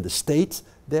enshrined in the state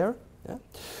there. Yeah?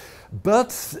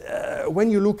 But when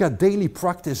you look at daily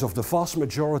practice of the vast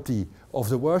majority of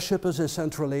the worshippers in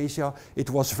Central Asia, it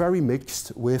was very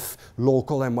mixed with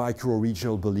local and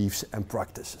micro-regional beliefs and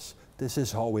practices. This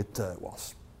is how it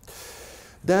was.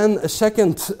 Then a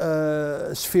second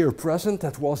sphere present,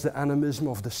 that was the animism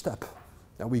of the steppe.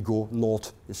 Then we go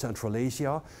north in Central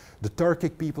Asia, the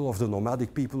Turkic people of the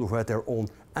nomadic people who had their own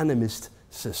animist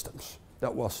systems.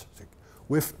 That was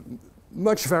with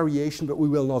much variation, but we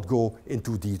will not go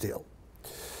into detail.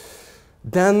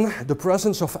 Then the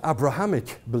presence of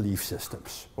Abrahamic belief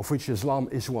systems, of which Islam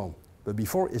is one. But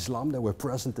before Islam, they were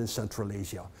present in Central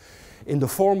Asia. In the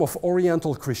form of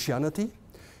Oriental Christianity,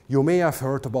 you may have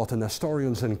heard about the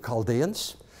Nestorians and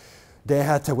Chaldeans.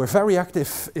 They were very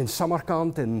active in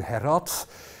Samarkand, in Herat.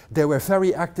 They were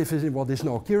very active in what is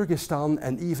now Kyrgyzstan,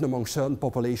 and even among certain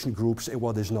population groups in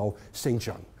what is now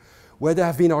Xinjiang, where there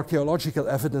have been archaeological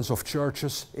evidence of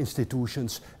churches,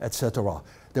 institutions, etc.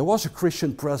 There was a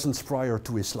Christian presence prior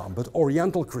to Islam, but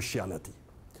Oriental Christianity.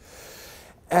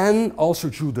 And also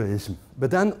Judaism, but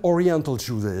then Oriental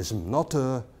Judaism, not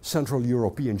Central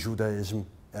European Judaism.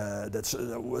 That's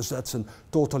a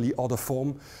totally other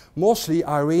form. Mostly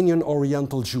Iranian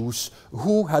Oriental Jews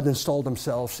who had installed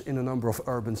themselves in a number of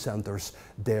urban centers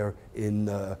there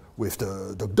with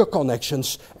the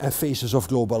connections and phases of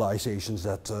globalizations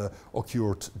that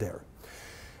occurred there.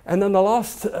 And then the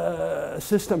last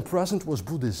system present was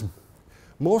Buddhism.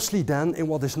 Mostly then in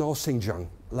what is now Xinjiang,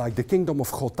 like the kingdom of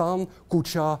Khotan,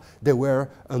 Kucha. They were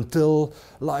until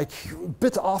like a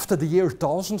bit after the year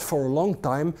 1000, for a long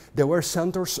time, there were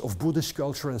centers of Buddhist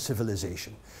culture and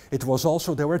civilization. It was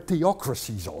also, there were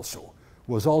theocracies also,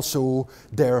 was also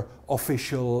their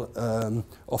official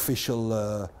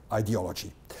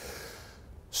ideology.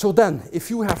 So then,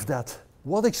 if you have that,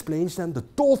 what explains then the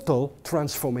total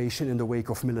transformation in the wake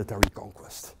of military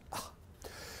conquest?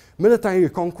 Military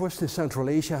conquest in Central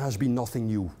Asia has been nothing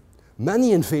new.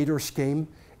 Many invaders came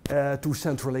to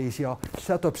Central Asia,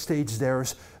 set up states there,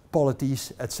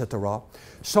 polities, etc.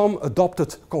 Some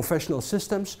adopted confessional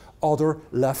systems, others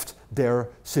left their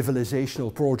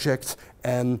civilizational projects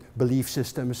and belief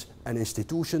systems and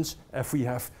institutions, as we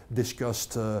have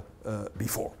discussed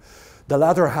before. The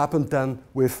latter happened then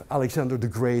with Alexander the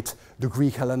Great, the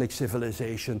Greek Hellenic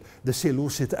civilization, the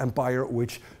Seleucid Empire,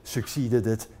 which succeeded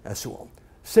it, and so on.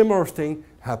 Similar thing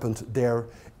happened there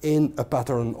in a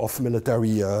pattern of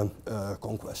military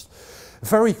conquest.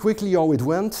 Very quickly how it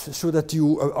went, so that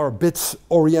you are a bit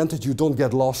oriented, you don't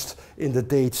get lost in the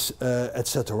dates,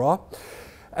 etc.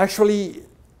 Actually,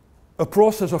 a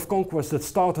process of conquest that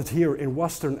started here in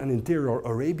Western and Interior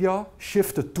Arabia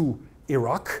shifted to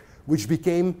Iraq, which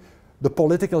became the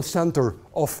political center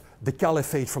of the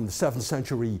caliphate from the 7th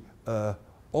century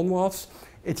onwards.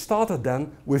 It started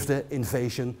then with the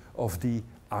invasion of the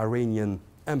Iranian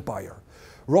Empire,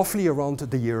 roughly around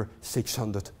the year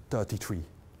 633.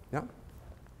 Yeah?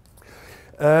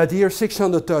 The year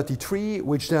 633,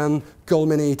 which then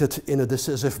culminated in a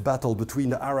decisive battle between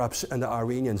the Arabs and the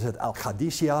Iranians at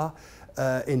Al-Qadisiyah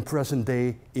in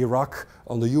present-day Iraq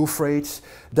on the Euphrates,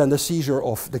 then the seizure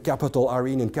of the capital,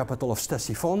 Iranian capital of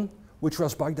Ctesiphon, which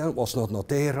was back then, was not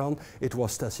Tehran, it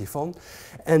was Ctesiphon.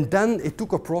 And then it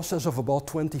took a process of about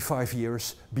 25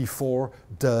 years before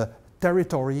the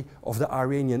territory of the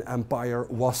Iranian Empire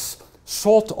was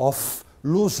sort of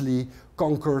loosely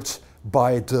conquered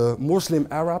by the Muslim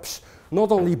Arabs,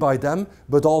 not only by them,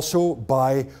 but also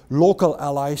by local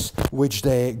allies, which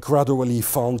they gradually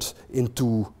found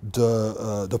into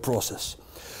the process.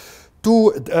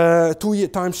 Two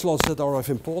time slots that are of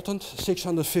importance,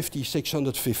 650,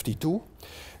 652.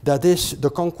 That is the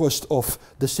conquest of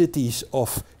the cities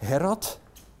of Herat,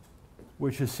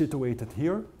 which is situated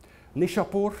here,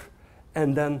 Nishapur,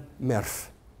 and then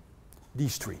Merv.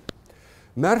 These three.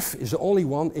 Merv is the only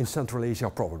one in Central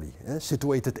Asia probably,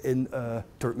 situated in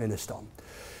Turkmenistan.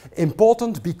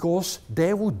 Important because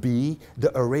they would be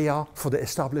the area for the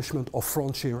establishment of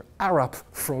Arab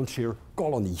frontier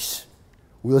colonies.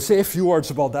 We'll say a few words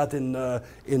about that in a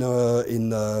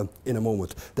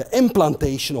moment. The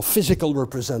implantation of physical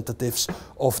representatives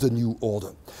of the new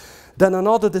order. Then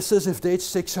another decisive date,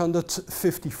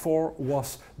 654,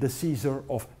 was the seizure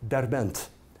of Derbent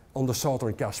on the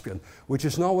southern Caspian, which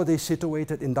is nowadays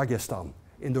situated in Dagestan,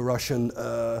 in the Russian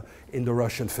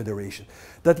Federation.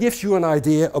 That gives you an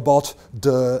idea about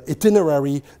the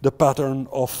itinerary, the pattern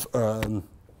of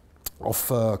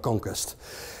conquest.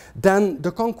 Then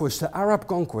the conquest, the Arab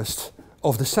conquest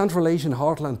of the Central Asian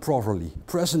heartland properly,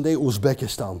 present-day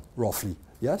Uzbekistan, roughly,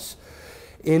 yes?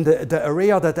 In the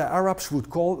area that the Arabs would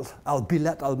call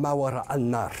Al-Bilad al-Mawara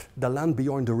al-Nar, the land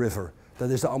beyond the river.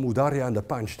 That is the Amudarya and the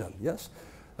Panjshtan, yes?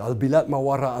 Al-Bilad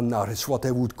Mawara al-Nar is what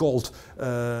they would call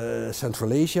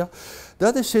Central Asia.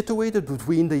 That is situated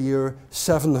between the year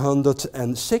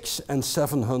 706 and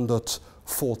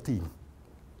 714.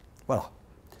 Voilà.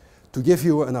 to give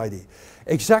you an idea.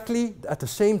 Exactly at the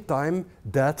same time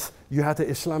that you had the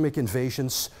Islamic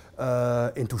invasions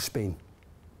into Spain.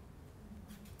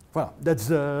 Well, that's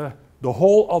the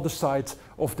whole other side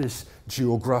of this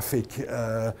geographic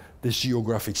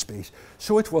space.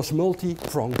 So it was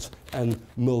multi-pronged and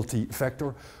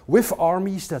multi-vector, with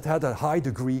armies that had a high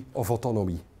degree of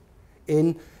autonomy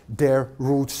in their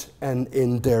roots and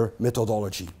in their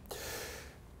methodology.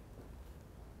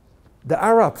 The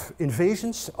Arab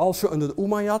invasions, also under the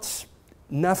Umayyads,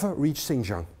 never reached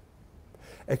Xinjiang,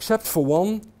 except for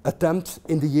one attempt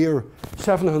in the year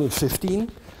 715,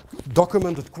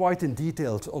 documented quite in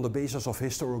detail on the basis of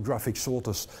historiographic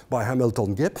sources by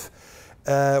Hamilton Gibb.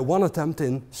 One attempt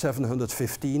in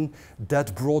 715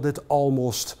 that brought it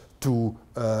almost into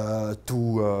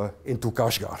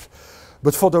Kashgar.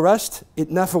 But for the rest,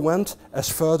 it never went as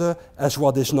further as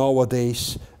what is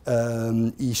nowadays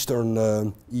eastern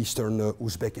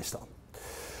Uzbekistan.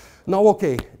 Now,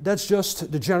 okay, that's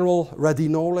just the general ready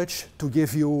knowledge to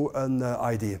give you an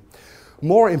idea.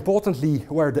 More importantly,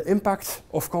 were the impact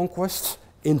of conquest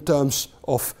in terms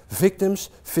of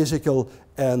victims, physical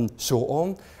and so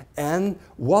on, and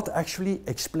what actually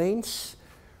explains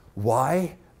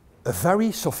why a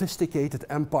very sophisticated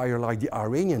empire like the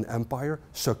Iranian Empire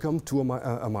succumbed to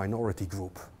a minority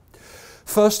group.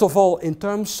 First of all, in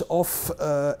terms of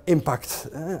impact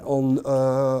on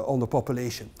the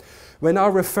population. When I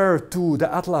refer to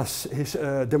the atlas, his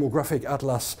demographic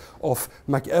atlas of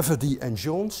McEvedy and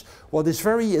Jones, what is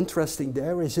very interesting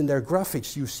there is in their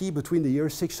graphics you see between the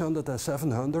years 600 and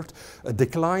 700 a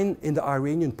decline in the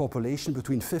Iranian population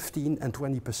between 15 and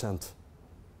 20%.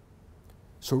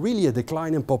 So really a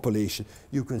decline in population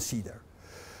you can see there.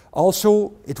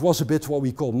 Also, it was a bit what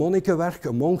we call monnikenwerk,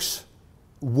 a monk's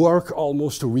work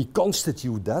almost to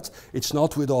reconstitute that. It's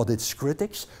not without its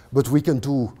critics, but we can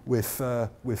do with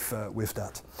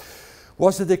that.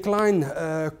 Was the decline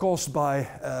caused by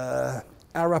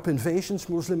Arab invasions,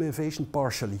 Muslim invasion?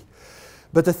 Partially.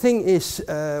 But the thing is,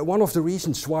 one of the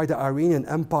reasons why the Iranian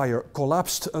Empire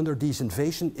collapsed under these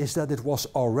invasions is that it was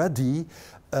already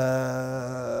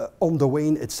on the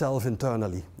wane itself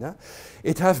internally. Yeah?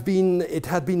 It had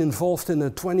been involved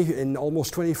in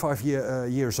almost 25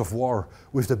 years of war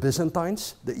with the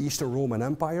Byzantines, the Eastern Roman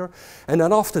Empire, and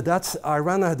then after that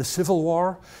Iran had a civil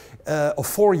war of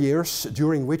 4 years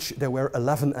during which there were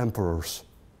 11 emperors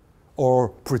or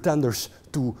pretenders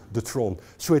to the throne.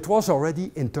 So it was already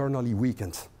internally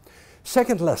weakened.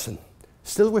 Second lesson,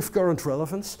 still with current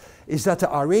relevance, is that the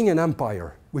Iranian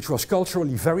Empire, which was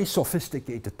culturally very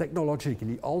sophisticated,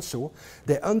 technologically also,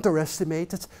 they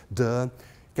underestimated the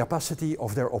capacity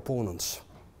of their opponents,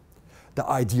 the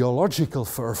ideological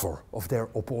fervor of their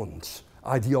opponents,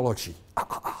 ideology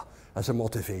as a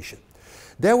motivation.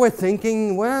 They were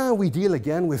thinking, well, we deal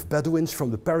again with Bedouins from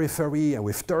the periphery and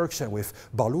with Turks and with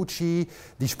Baluchi,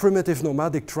 these primitive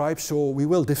nomadic tribes, so we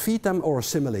will defeat them or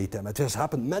assimilate them. It has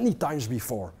happened many times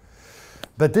before.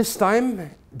 But this time,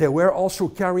 they were also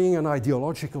carrying an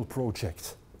ideological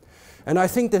project. And I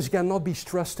think this cannot be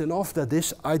stressed enough that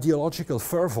this ideological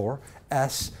fervor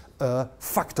as a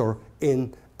factor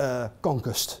in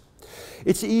conquest.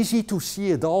 It's easy to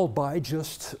see it all by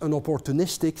just an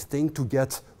opportunistic thing to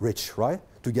get rich, right?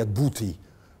 To get booty,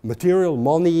 material,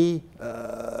 money,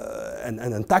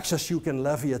 and taxes you can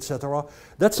levy, etc.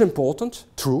 That's important,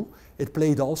 true. It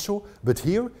played also, but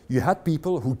here you had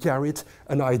people who carried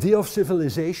an idea of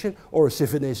civilization or a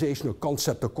civilizational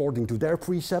concept according to their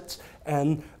precepts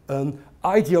and an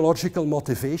ideological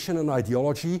motivation, an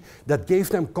ideology that gave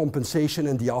them compensation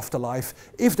in the afterlife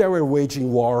if they were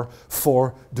waging war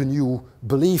for the new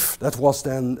belief that was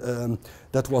then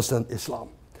Islam.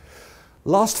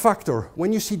 Last factor,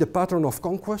 when you see the pattern of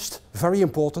conquest, very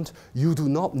important, you do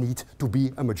not need to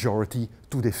be a majority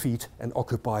to defeat and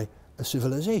occupy a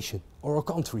civilization or a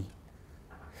country.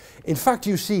 In fact,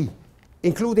 you see,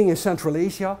 including in Central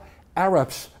Asia,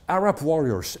 Arab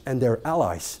warriors and their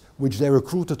allies, which they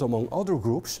recruited among other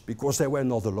groups because they were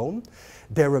not alone,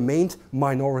 they remained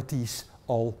minorities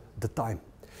all the time.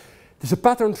 There's a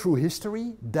pattern through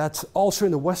history that also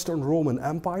in the Western Roman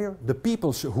Empire, the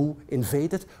peoples who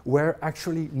invaded were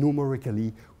actually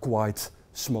numerically quite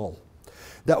small.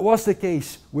 That was the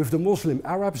case with the Muslim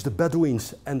Arabs, the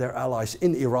Bedouins and their allies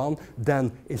in Iran,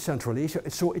 then in Central Asia.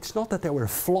 So it's not that they were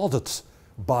flooded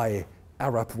by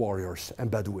Arab warriors and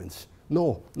Bedouins.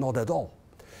 No, not at all.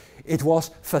 It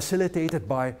was facilitated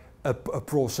by a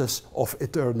process of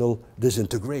eternal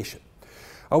disintegration.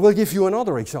 I will give you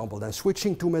another example then,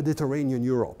 switching to Mediterranean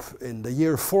Europe. In the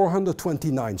year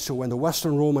 429, so when the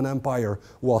Western Roman Empire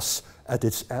was at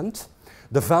its end,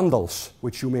 The Vandals,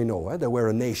 which you may know, they were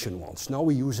a nation once. Now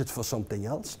we use it for something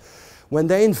else. When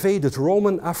they invaded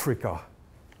Roman Africa,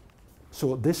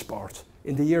 so this part,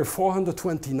 in the year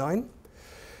 429,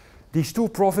 these two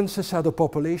provinces had a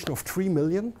population of 3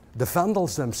 million. The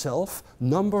Vandals themselves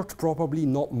numbered probably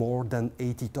not more than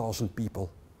 80,000 people.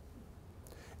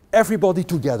 Everybody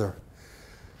together.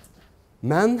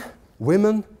 Men,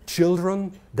 women,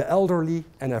 children, the elderly,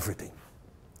 and everything.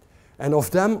 And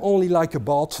of them, only like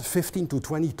about 15 to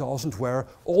 20,000 were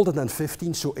older than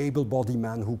 15, so able-bodied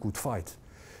men who could fight.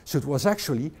 So it was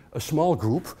actually a small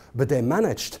group, but they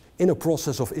managed, in a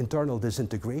process of internal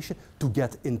disintegration, to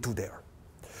get into there.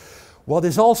 What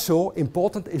is also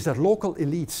important is that local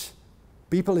elites,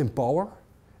 people in power,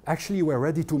 actually were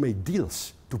ready to make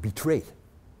deals, to betray,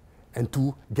 and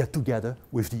to get together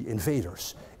with the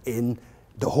invaders in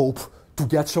the hope to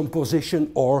get some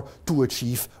position or to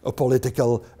achieve a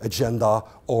political agenda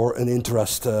or an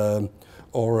interest or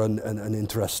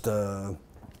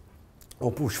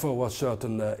push for a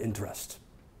certain interest.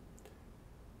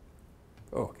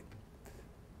 Okay.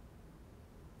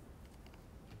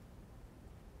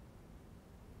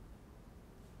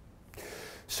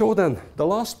 So then, the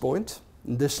last point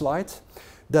in this slide,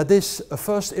 that is a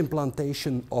first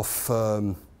implantation of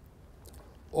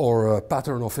or a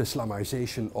pattern of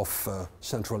Islamization of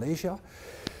Central Asia.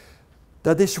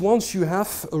 That is, once you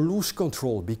have a loose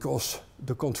control, because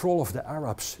the control of the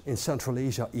Arabs in Central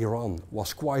Asia, Iran,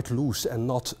 was quite loose and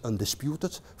not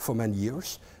undisputed for many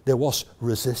years. There was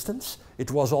resistance.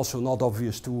 It was also not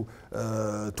obvious to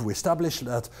establish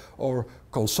that or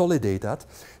consolidate that.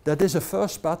 That is a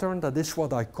first pattern. That is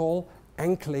what I call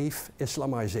enclave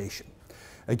Islamization.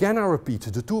 Again, I repeat,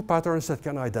 the two patterns that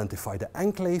can identify the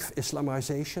enclave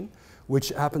Islamization, which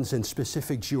happens in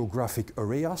specific geographic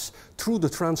areas through the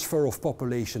transfer of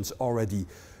populations already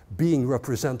being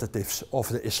representatives of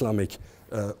the Islamic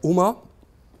Ummah.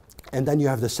 And then you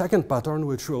have the second pattern,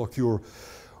 which will occur,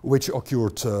 which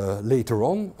occurred later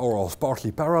on, or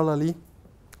partly parallelly,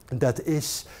 that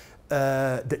is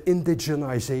the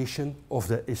indigenization of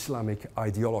the Islamic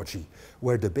ideology,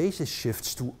 where the basis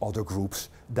shifts to other groups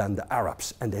than the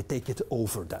Arabs, and they take it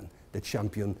over then. They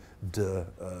champion the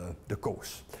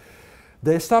cause.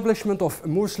 The establishment of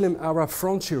Muslim Arab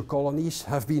frontier colonies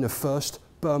have been a first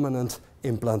permanent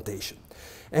implantation.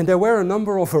 And there were a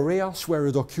number of areas where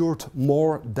it occurred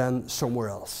more than somewhere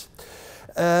else.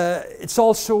 It's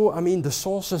also, I mean, the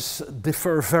sources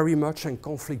differ very much and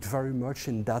conflict very much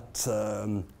in that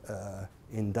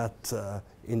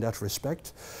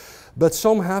respect. But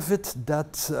some have it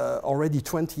that already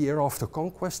 20 years after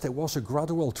conquest, there was a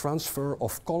gradual transfer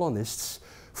of colonists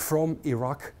from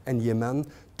Iraq and Yemen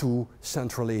to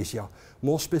Central Asia,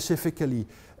 more specifically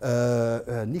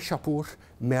Nishapur,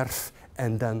 Merv,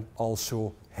 and then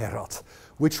also Herat,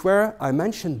 which were, I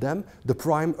mentioned them, the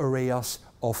prime areas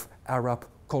of Arab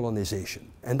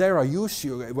colonization. And there I use,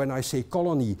 when I say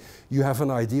colony, you have an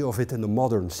idea of it in the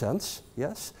modern sense,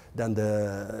 yes, than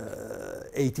the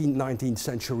 18th, 19th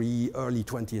century, early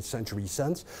 20th century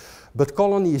sense. But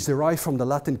colony is derived from the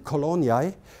Latin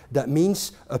coloniae, that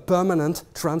means a permanent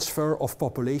transfer of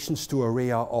populations to an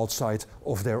area outside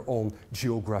of their own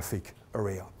geographic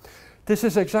area. This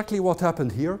is exactly what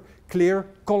happened here, clear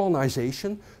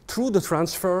colonization through the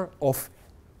transfer of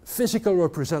physical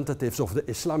representatives of the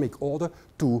Islamic order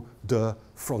to the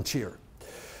frontier.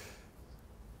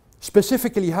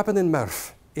 Specifically happened in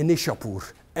Merv, in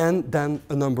Nishapur, and then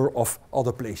a number of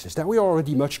other places. Then we are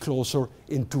already much closer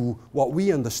into what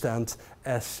we understand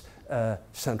as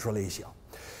Central Asia.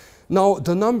 Now,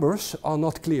 the numbers are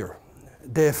not clear.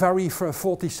 They vary from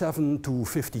 47 to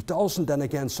 50,000. Then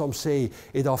again, some say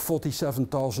it are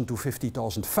 47,000 to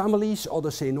 50,000 families.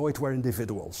 Others say no, it were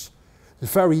individuals.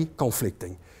 It's very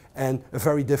conflicting and a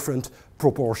very different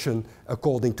proportion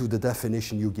according to the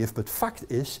definition you give. But fact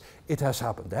is, it has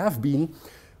happened. There have been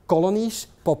colonies,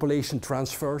 population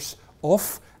transfers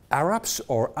of Arabs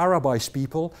or Arabized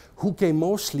people who came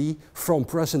mostly from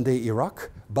present-day Iraq,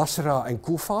 Basra and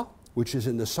Kufa, which is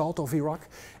in the south of Iraq,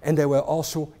 and there were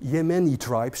also Yemeni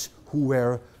tribes who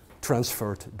were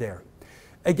transferred there.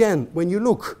 Again, when you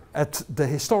look at the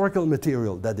historical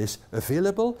material that is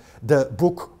available, the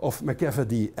book of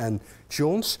McEvedy and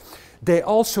Jones, they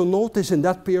also notice in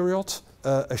that period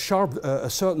a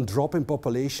certain drop in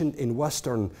population in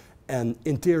western and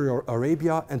interior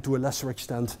Arabia, and to a lesser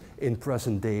extent in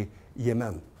present-day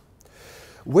Yemen,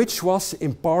 which was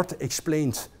in part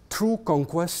explained through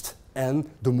conquest and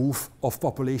the move of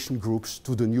population groups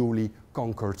to the newly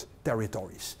conquered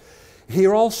territories.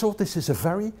 Here also, this is a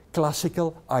very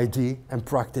classical idea and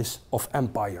practice of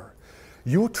empire.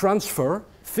 You transfer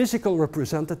physical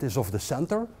representatives of the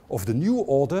center, of the new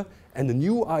order and the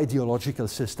new ideological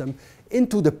system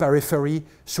into the periphery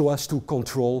so as to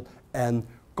control and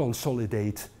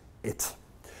consolidate it.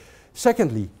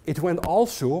 Secondly, it went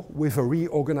also with a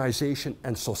reorganization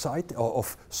and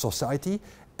of society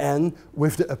and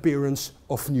with the appearance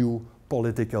of new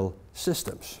political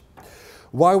systems.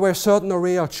 Why were certain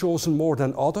areas chosen more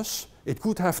than others? It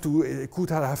could have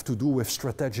to do with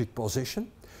strategic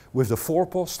position, with the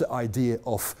forepost, the idea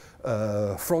of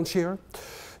frontier.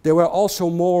 There were also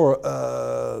more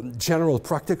general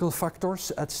practical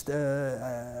factors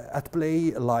at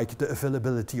play, like the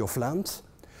availability of land,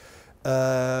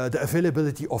 the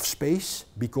availability of space,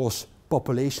 because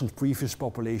previous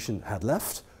population had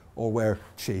left or were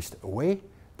chased away.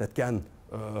 That can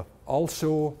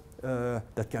also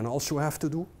have to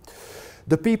do.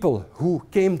 The people who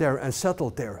came there and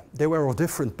settled there, they were of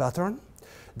different pattern.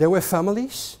 There were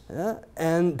families,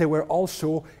 and there were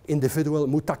also individual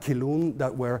mutakilun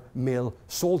that were male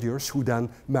soldiers who then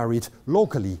married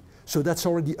locally. So that's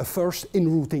already a first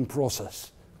in-routing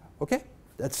process. Okay,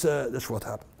 that's what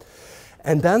happened.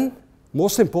 And then,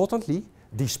 most importantly,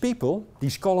 these people,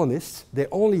 these colonists, they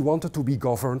only wanted to be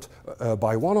governed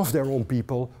by one of their own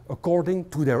people according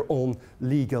to their own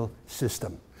legal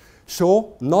system.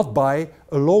 So, not by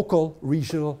a local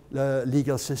regional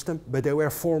legal system, but they were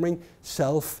forming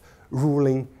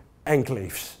self-ruling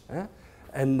enclaves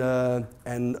and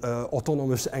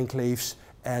autonomous enclaves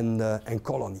and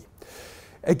colony.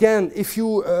 Again, if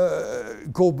you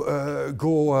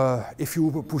if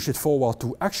you push it forward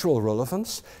to actual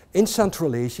relevance, in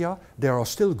Central Asia there are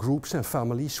still groups and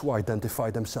families who identify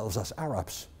themselves as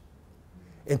Arabs.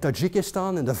 In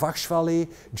Tajikistan, in the Vaksh Valley,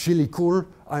 Jilikul,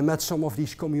 I met some of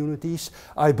these communities.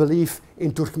 I believe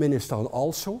in Turkmenistan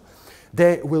also.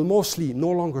 They will mostly no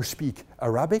longer speak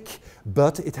Arabic,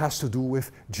 but it has to do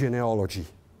with genealogy.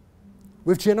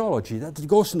 With genealogy, that it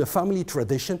goes in the family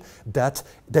tradition that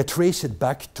they trace it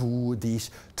back to these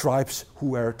tribes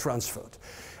who were transferred.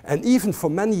 And even for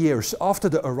many years after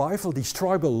the arrival, these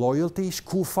tribal loyalties,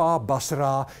 Kufa,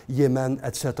 Basra, Yemen,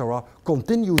 etc.,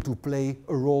 continue to play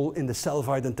a role in the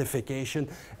self-identification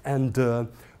and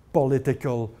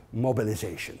political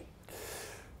mobilization.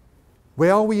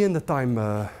 Where are we in the time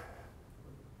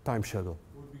schedule?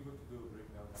 Would be good to do a break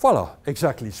now. Voila,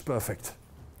 exactly, it's perfect.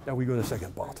 Then we go to the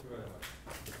second part.